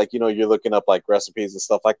just like, you know, you're looking up like recipes and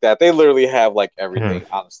stuff like that. They literally have like everything,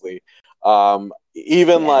 honestly.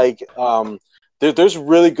 Even like there's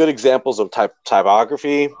really good examples of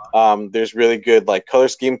typography. There's really good like color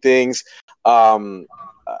scheme things.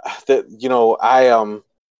 That, you know,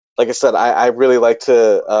 like I said, I really like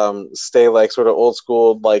to stay like sort of old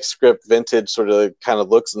school, like script vintage sort of kind of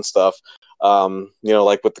looks and stuff. You know,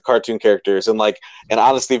 like with the cartoon characters and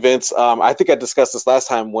honestly, Vince, I think I discussed this last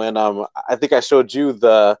time when I think I showed you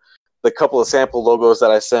the couple of sample logos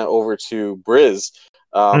that I sent over to Briz.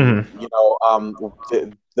 You know,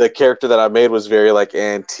 the character that I made was very like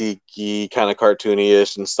antique-y, kind of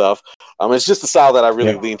cartoony-ish and stuff. It's just the style that I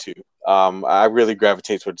really lean to. I really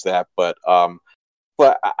gravitate towards that, but I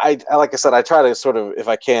like I said, I try to sort of, if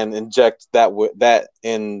I can, inject that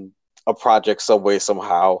in a project some way,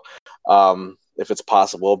 somehow, if it's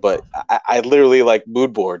possible. But I literally like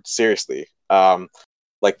mood board, seriously.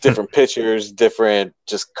 Like different pictures, different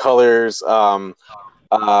just colors.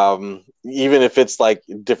 Even if it's like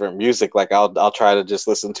different music, like I'll try to just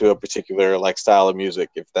listen to a particular like style of music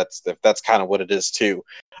if that's kind of what it is too.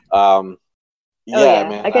 Man,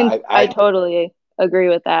 I totally agree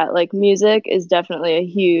with that. Like music is definitely a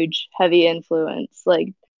huge, heavy influence.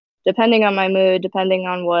 Like depending on my mood, depending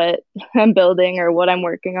on what I'm building or what I'm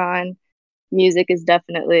working on, music is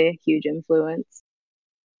definitely a huge influence.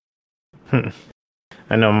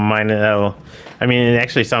 I know mine. I mean, it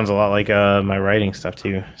actually sounds a lot like my writing stuff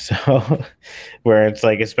too. So, where it's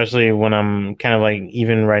like, especially when I'm kind of like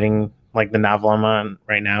even writing like the novel I'm on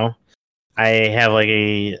right now, I have like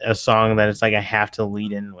a song that it's like I have to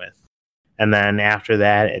lead in with, and then after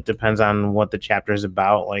that, it depends on what the chapter is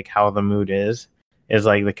about, like how the mood is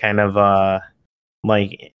like the kind of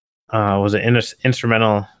was it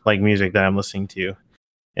instrumental like music that I'm listening to.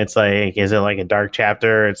 It's like, is it like a dark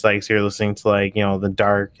chapter? It's like, so you're listening to like, you know, the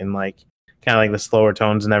dark and like kind of like the slower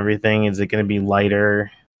tones and everything. Is it going to be lighter?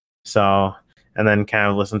 So, and then kind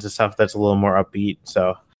of listen to stuff that's a little more upbeat.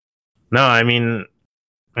 So, no, I mean,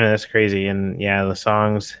 that's crazy. And yeah, the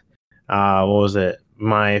songs, what was it?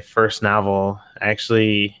 My first novel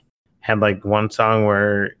actually had like one song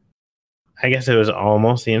where I guess it was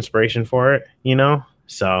almost the inspiration for it, you know?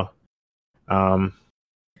 So,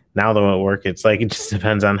 now though at work, it's like it just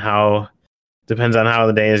depends on how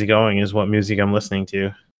the day is going, is what music I'm listening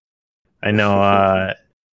to. I know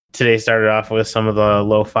today started off with some of the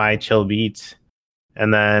lo-fi chill beats,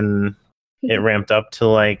 and then it ramped up to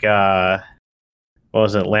like what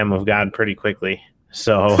was it, Lamb of God pretty quickly.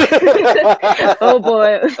 So oh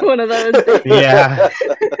boy, it was one of those days. Yeah.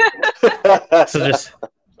 So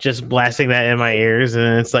just blasting that in my ears,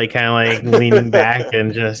 and it's like kind of like leaning back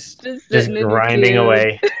and just grinding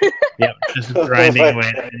away. Yep, just grinding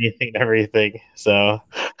away at anything and everything. So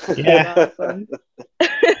yeah, awesome.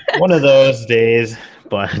 One of those days,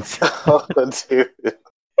 but oh, dude.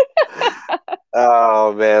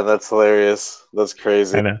 Oh man, that's hilarious. That's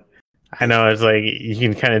crazy. I know. It's like you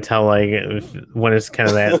can kind of tell, like when it's kind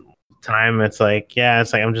of that time. It's like, yeah,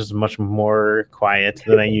 it's like I'm just much more quiet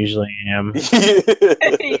than I usually am.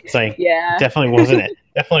 It's like, yeah, definitely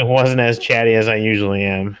wasn't as chatty as I usually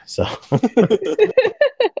am. So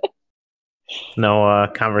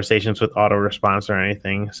no conversations with auto response or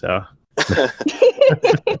anything. So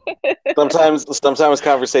sometimes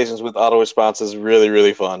conversations with auto response is really,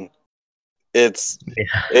 really fun. It's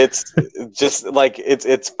just like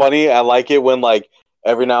it's funny. I like it when like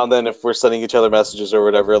every now and then, if we're sending each other messages or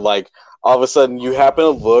whatever, like all of a sudden you happen to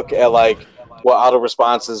look at like what auto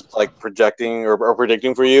response is like projecting or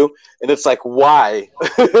predicting for you, and it's like, why?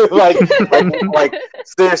 like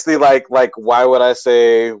seriously, like why would I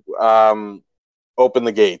say open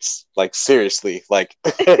the gates? Like seriously, like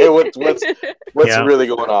what's really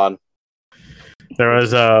going on? There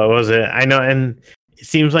was it? I know, and it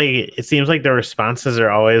seems like the responses are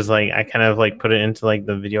always like, I kind of like put it into like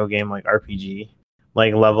the video game like RPG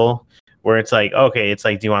like level, where it's like, okay, it's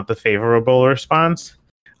like, do you want the favorable response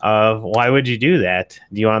of why would you do that?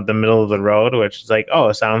 Do you want the middle of the road, which is like,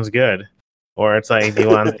 oh, sounds good? Or it's like, do you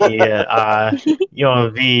want the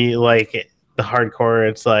the like the hardcore?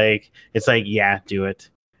 It's like yeah, do it.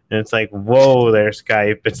 And it's like, whoa there,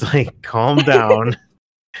 Skype. It's like, calm down.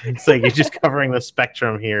 It's like you're just covering the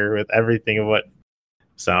spectrum here with everything of what.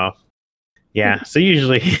 So yeah, so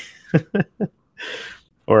usually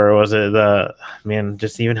or was it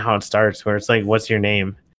just even how it starts, where it's like, what's your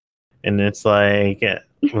name? And it's like,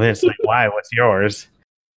 why, what's yours?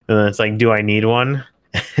 And then it's like, do I need one?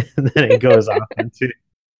 And then it goes off into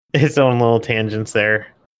its own little tangents there.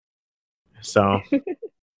 So,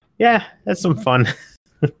 yeah, that's some fun.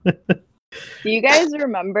 Do you guys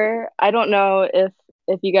remember? I don't know if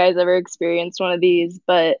you guys ever experienced one of these,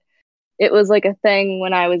 but it was like a thing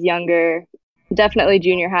when I was younger, definitely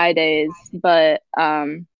junior high days, but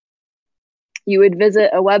you would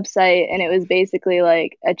visit a website and it was basically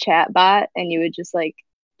like a chat bot and you would just like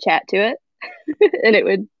chat to it and it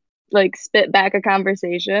would like spit back a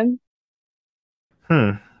conversation.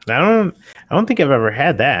 I don't think I've ever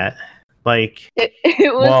had that. Like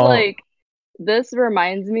it was like, this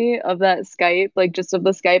reminds me of that Skype, like just of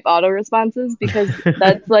the Skype auto responses, because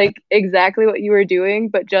that's like exactly what you were doing,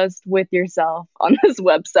 but just with yourself on this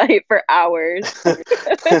website for hours. Oh,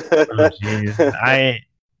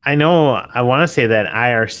 I know, I want to say that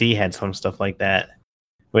IRC had some stuff like that,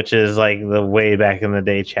 which is like the way back in the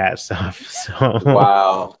day chat stuff. So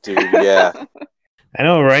wow, dude, yeah. I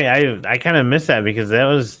know, right? I kind of miss that because that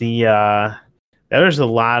was there was a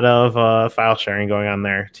lot of file sharing going on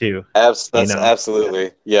there too. Absolutely,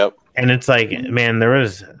 yep. And it's like, man,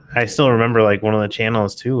 I still remember like one of the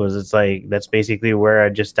channels too was it's like that's basically where I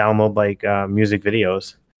just download like music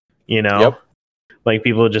videos, you know. Yep. Like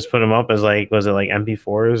people just put them up as like, was it like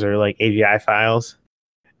MP4s or like AVI files?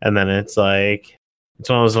 And then it's like, it's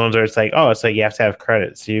one of those ones where it's like, oh, it's like you have to have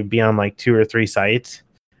credits. So you'd be on like 2 or 3 sites.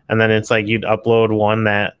 And then it's like you'd upload one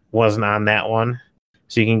that wasn't on that one.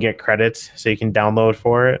 So you can get credits. So you can download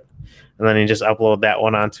for it. And then you just upload that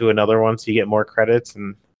one onto another one. So you get more credits.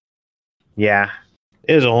 And yeah,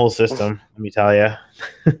 it was a whole system, let me tell you.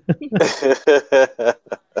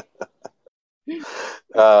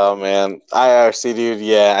 Oh man, IRC, dude.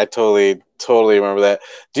 Yeah, I totally remember that.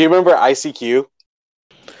 Do you remember ICQ?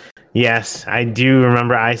 Yes, I do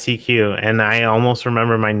remember ICQ, and I almost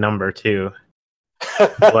remember my number too.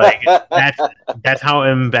 Like that's how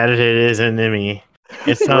embedded it is into me.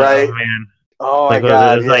 It's not, right, oh, man. Oh like, my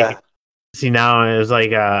god, it was yeah. Like, see now it was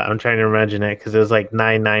like I'm trying to imagine it because it was like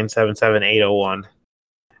 9977801.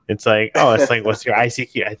 It's like, oh, it's like, what's your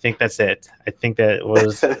ICQ? I think that's it. I think that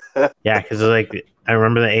was yeah, because it was like I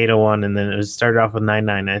remember the 801, and then it started off with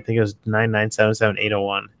 99. I think it was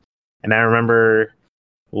 9977801, and I remember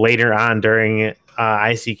later on during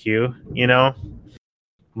ICQ, you know,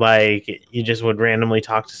 like you just would randomly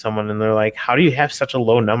talk to someone, and they're like, "How do you have such a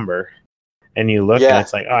low number?" And you look, and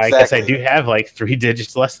it's like, "Oh, exactly. I guess I do have like 3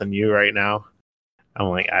 digits less than you right now." I'm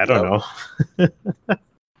like, I don't know.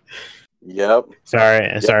 Yep.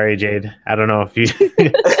 Sorry, Jade. I don't know if you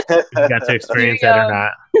got to experience that or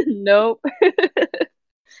not. Nope.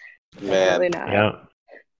 Man. Not. Yeah.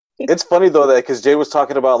 It's funny though that because Jade was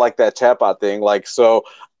talking about like that chatbot thing, like so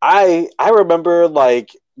I remember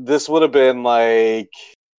like this would have been like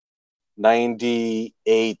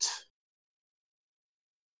 98,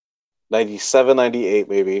 97, 98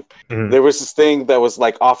 maybe. Mm-hmm. There was this thing that was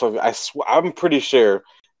like off of I'm pretty sure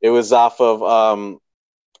it was off of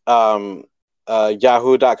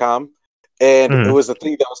yahoo.com, and it was a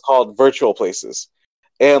thing that was called Virtual Places,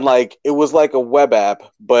 and like it was like a web app,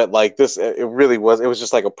 but like this it was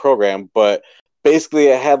just like a program, but basically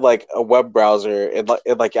it had like a web browser, and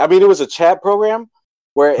like I mean it was a chat program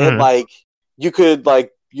where it like you could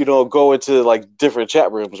like, you know, go into like different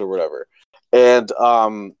chat rooms or whatever, and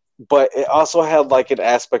but it also had like an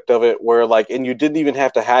aspect of it where like, and you didn't even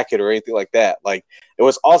have to hack it or anything like that, like it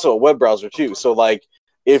was also a web browser too, so like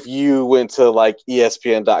if you went to like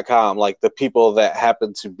ESPN.com, like the people that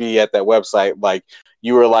happened to be at that website, like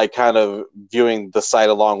you were like kind of viewing the site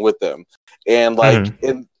along with them. And like,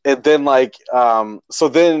 and then like, so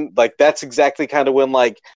then like, that's exactly kind of when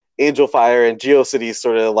like Angel Fire and GeoCities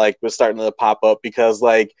sort of like was starting to pop up, because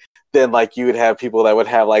like, then like you would have people that would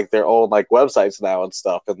have like their own like websites now and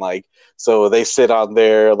stuff, and like so they sit on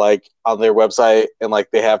their website, and like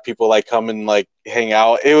they have people like come and like hang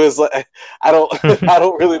out. It was like I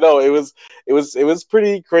don't really know. It was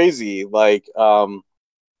pretty crazy. Like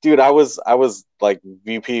dude, I was like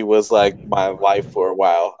VP was like my life for a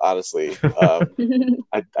while, honestly.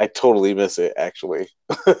 I totally miss it actually.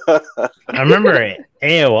 I remember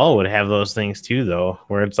AOL would have those things too though,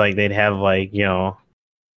 where it's like they'd have like, you know,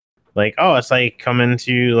 like, oh, it's like come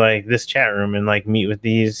into like this chat room and like meet with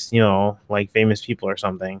these, you know, like famous people or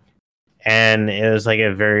something. And it was like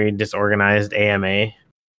a very disorganized AMA.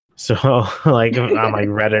 So like on like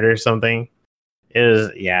Reddit or something. It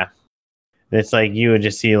was, yeah. It's like you would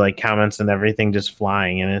just see like comments and everything just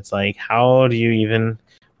flying. And it's like, how do you even,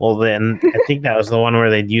 well then I think that was the one where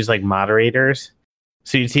they'd use like moderators.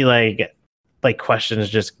 So you'd see like questions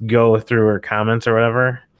just go through or comments or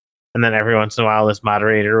whatever. And then every once in a while, this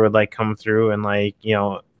moderator would like come through and like, you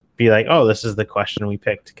know, be like, oh, this is the question we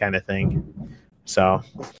picked, kind of thing. So,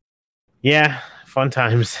 yeah, fun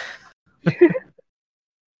times.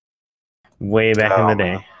 Way back in the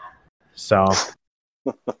day. So,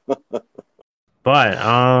 but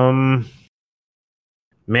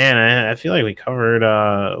man, I feel like we covered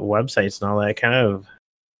websites and all that kind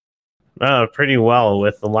of pretty well,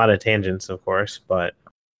 with a lot of tangents, of course, but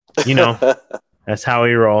you know, that's how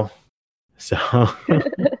we roll. So,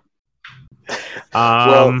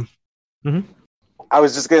 well, I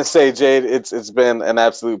was just gonna say, Jade, it's been an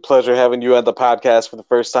absolute pleasure having you on the podcast for the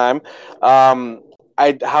first time.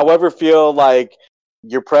 I, however, feel like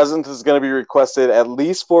your presence is going to be requested at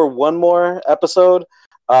least for one more episode.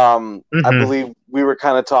 I believe we were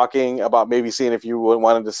kind of talking about maybe seeing if you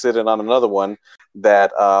wanted to sit in on another one,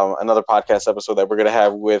 that another podcast episode that we're going to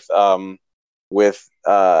have with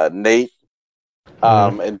Nate,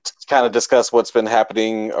 and kind of discuss what's been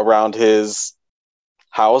happening around his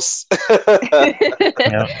house.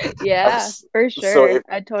 Yeah, for sure. So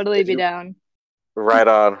I'd totally be down. Right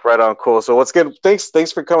on, cool. So what's good?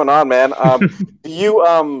 Thanks for coming on, man. Do you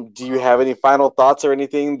have any final thoughts or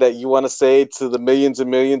anything that you want to say to the millions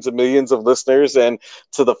and millions and millions of listeners and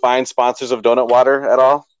to the fine sponsors of Donut Water at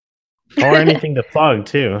all? Or anything to plug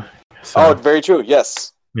too. So. Oh, very true.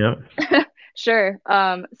 Yes. Yep. Sure.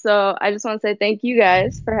 So I just want to say thank you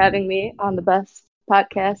guys for having me on the best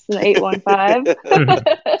podcast in the 815.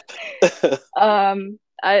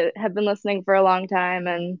 I have been listening for a long time,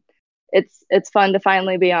 and it's fun to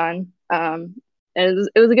finally be on. It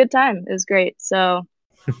was a good time. It was great. So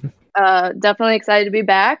definitely excited to be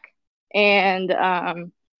back.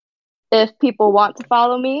 And if people want to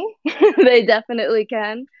follow me, they definitely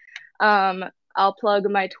can. I'll plug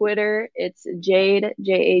my Twitter. It's Jade,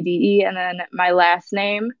 Jade, and then my last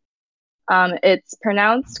name. It's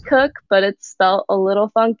pronounced Cook, but it's spelled a little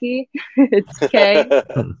funky. It's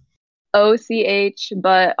KOCH,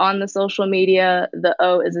 but on the social media, the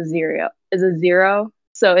O is a zero.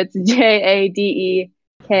 So it's JADEK0CH.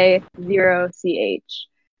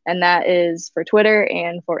 And that is for Twitter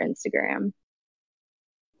and for Instagram.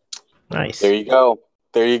 Nice. There you go.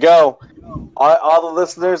 All the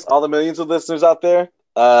listeners, all the millions of listeners out there,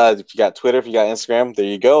 if you got Twitter, if you got Instagram, there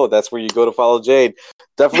you go. That's where you go to follow Jade.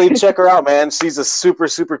 Definitely check her out, man. She's a super,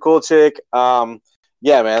 super cool chick.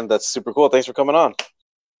 Yeah, man, that's super cool. Thanks for coming on.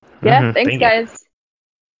 Yeah, thanks, guys.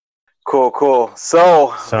 Cool.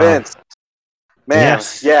 So Vince, man,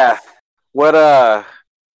 yes. Yeah. What do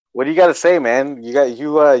you got to say, man? You got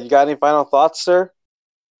any final thoughts, sir?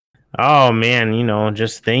 Oh man,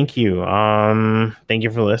 just thank you. Thank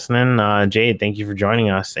you for listening. Jade, thank you for joining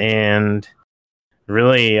us. And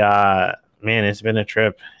really, man, it's been a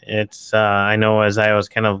trip. It's I know, as I was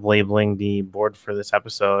kind of labeling the board for this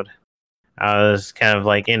episode, I was kind of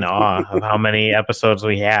like in awe of how many episodes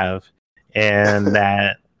we have, and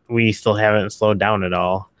that we still haven't slowed down at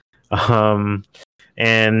all.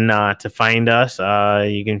 And to find us,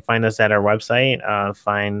 you can find us at our website,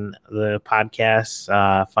 find the podcasts,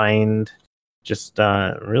 find just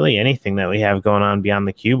really anything that we have going on Beyond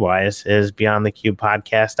the Cube wise is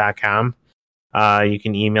beyondthecubepodcast.com. You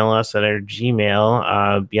can email us at our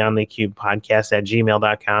Gmail,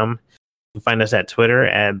 beyondthecubepodcast@gmail.com. You can find us at Twitter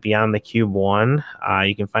at beyondthecube1.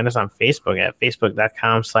 You can find us on Facebook at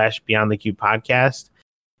facebook.com/beyondthecubepodcast.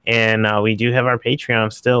 And we do have our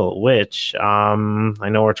Patreon still, which I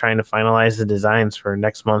know we're trying to finalize the designs for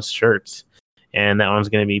next month's shirts. And that one's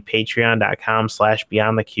going to be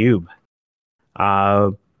patreon.com/beyondthecube.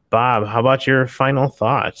 Bob, how about your final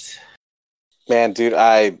thoughts? Man, dude,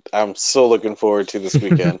 I'm so looking forward to this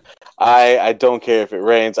weekend. I don't care if it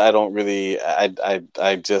rains. I don't really.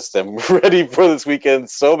 I just am ready for this weekend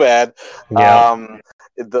so bad. Yeah.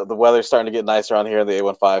 The weather's starting to get nicer around here in the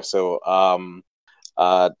 815. So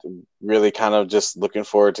really kind of just looking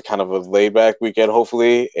forward to kind of a laid back weekend,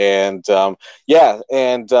 hopefully. And to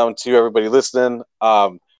everybody listening,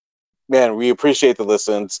 man, we appreciate the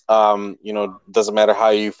listens. Doesn't matter how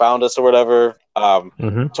you found us or whatever.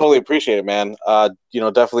 Totally appreciate it, man.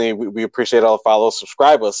 Definitely we appreciate all the follows.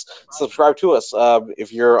 Subscribe to us.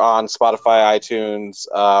 If you're on Spotify, iTunes,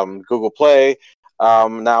 Google Play,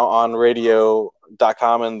 now on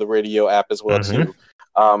radio.com and the radio app as well too.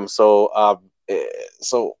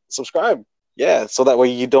 So subscribe. Yeah, so that way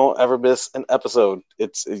you don't ever miss an episode.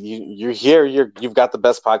 It's you're here. You've got the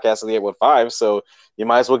best podcast in the 815, so you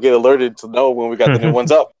might as well get alerted to know when we got the new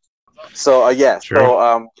ones up. So True.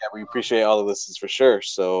 So we appreciate all the listens for sure.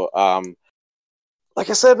 So like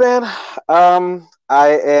I said, man, I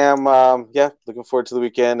am looking forward to the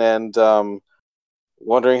weekend and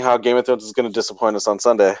wondering how Game of Thrones is going to disappoint us on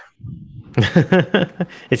Sunday.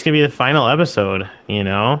 It's gonna be the final episode.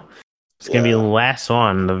 It's gonna be the last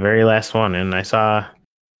one, the very last one. And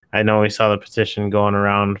I know we saw the petition going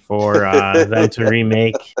around for them to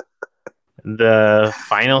remake the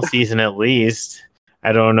final season at least.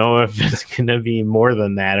 I don't know if it's gonna be more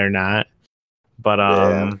than that or not, but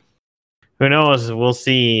who knows? We'll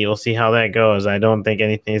see. We'll see how that goes. I don't think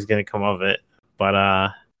anything's gonna come of it,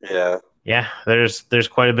 but yeah. There's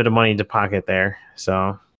quite a bit of money to pocket there.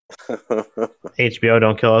 So HBO,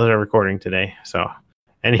 don't kill us at recording today. So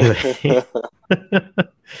anyway,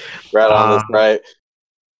 right on this, right?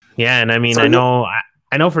 Yeah, and I mean, so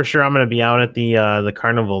I know for sure I'm going to be out at the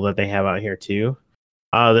carnival that they have out here too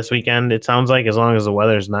this weekend. It sounds like, as long as the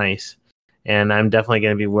weather's nice, and I'm definitely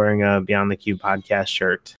going to be wearing a Beyond the Cube podcast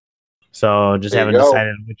shirt. So just haven't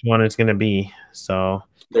decided which one it's going to be. So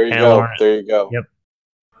there you go. There you go. Yep.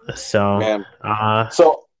 So man.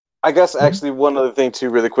 So I guess actually one other thing too,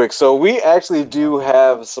 really quick. So we actually do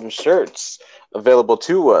have some shirts available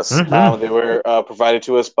to us. They were provided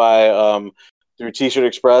to us by through T-Shirt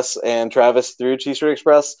Express and Travis through T-Shirt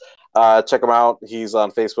Express. Check him out. He's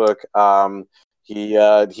on Facebook.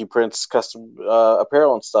 He prints custom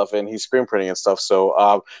apparel and stuff, and he's screen printing and stuff.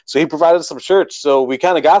 So he provided some shirts. So we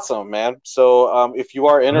kind of got some, man. So if you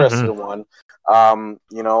are interested in one,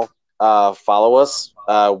 follow us.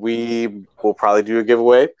 We will probably do a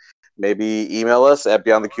giveaway. Maybe email us at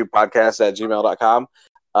beyondthecubepodcast@gmail.com.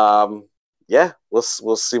 Yeah, we'll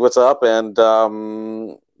see what's up, and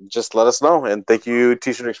just let us know. And thank you,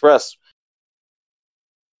 T-Shirt Express.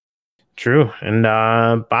 True. And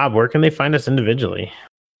Bob, where can they find us individually?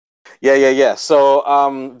 Yeah.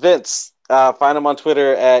 So Vince, find him on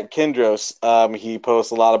Twitter at Kindros. He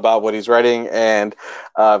posts a lot about what he's writing and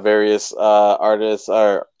various artists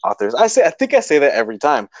or authors. I think I say that every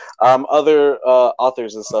time. Other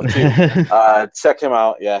authors and stuff too. Check him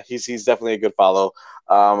out. Yeah, he's definitely a good follow.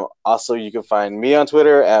 Also, you can find me on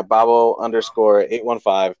Twitter at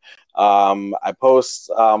Babo_815. I post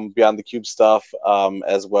Beyond the Cube stuff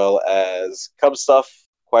as well as Cub stuff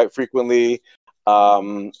quite frequently.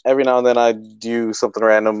 Every now and then I do something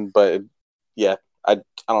random, but yeah, I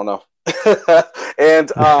don't know. And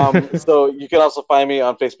so you can also find me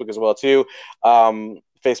on Facebook as well too.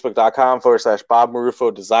 Facebook.com/Bob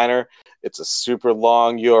Marufo Designer. It's a super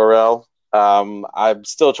long URL. I'm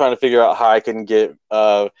still trying to figure out how I can get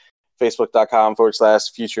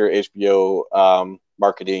Facebook.com/future HBO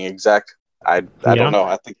marketing exec. I don't know.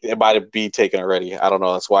 I think it might be taken already. I don't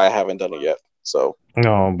know. That's why I haven't done it yet. So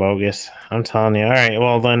no, bogus. I'm telling you. All right.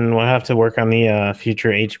 Well, then we'll have to work on the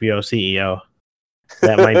future HBO CEO.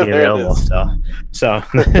 That might be available still. So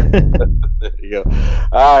there you go.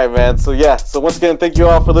 All right, man. So yeah. So once again, thank you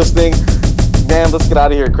all for listening. Man, let's get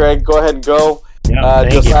out of here. Craig, go ahead and go.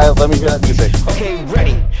 Josiah, let me hear that music. Okay,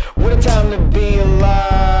 ready. What a time to be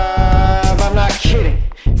alive. I'm not kidding.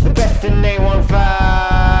 It's the best in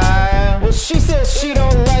A15. Well, she says she don't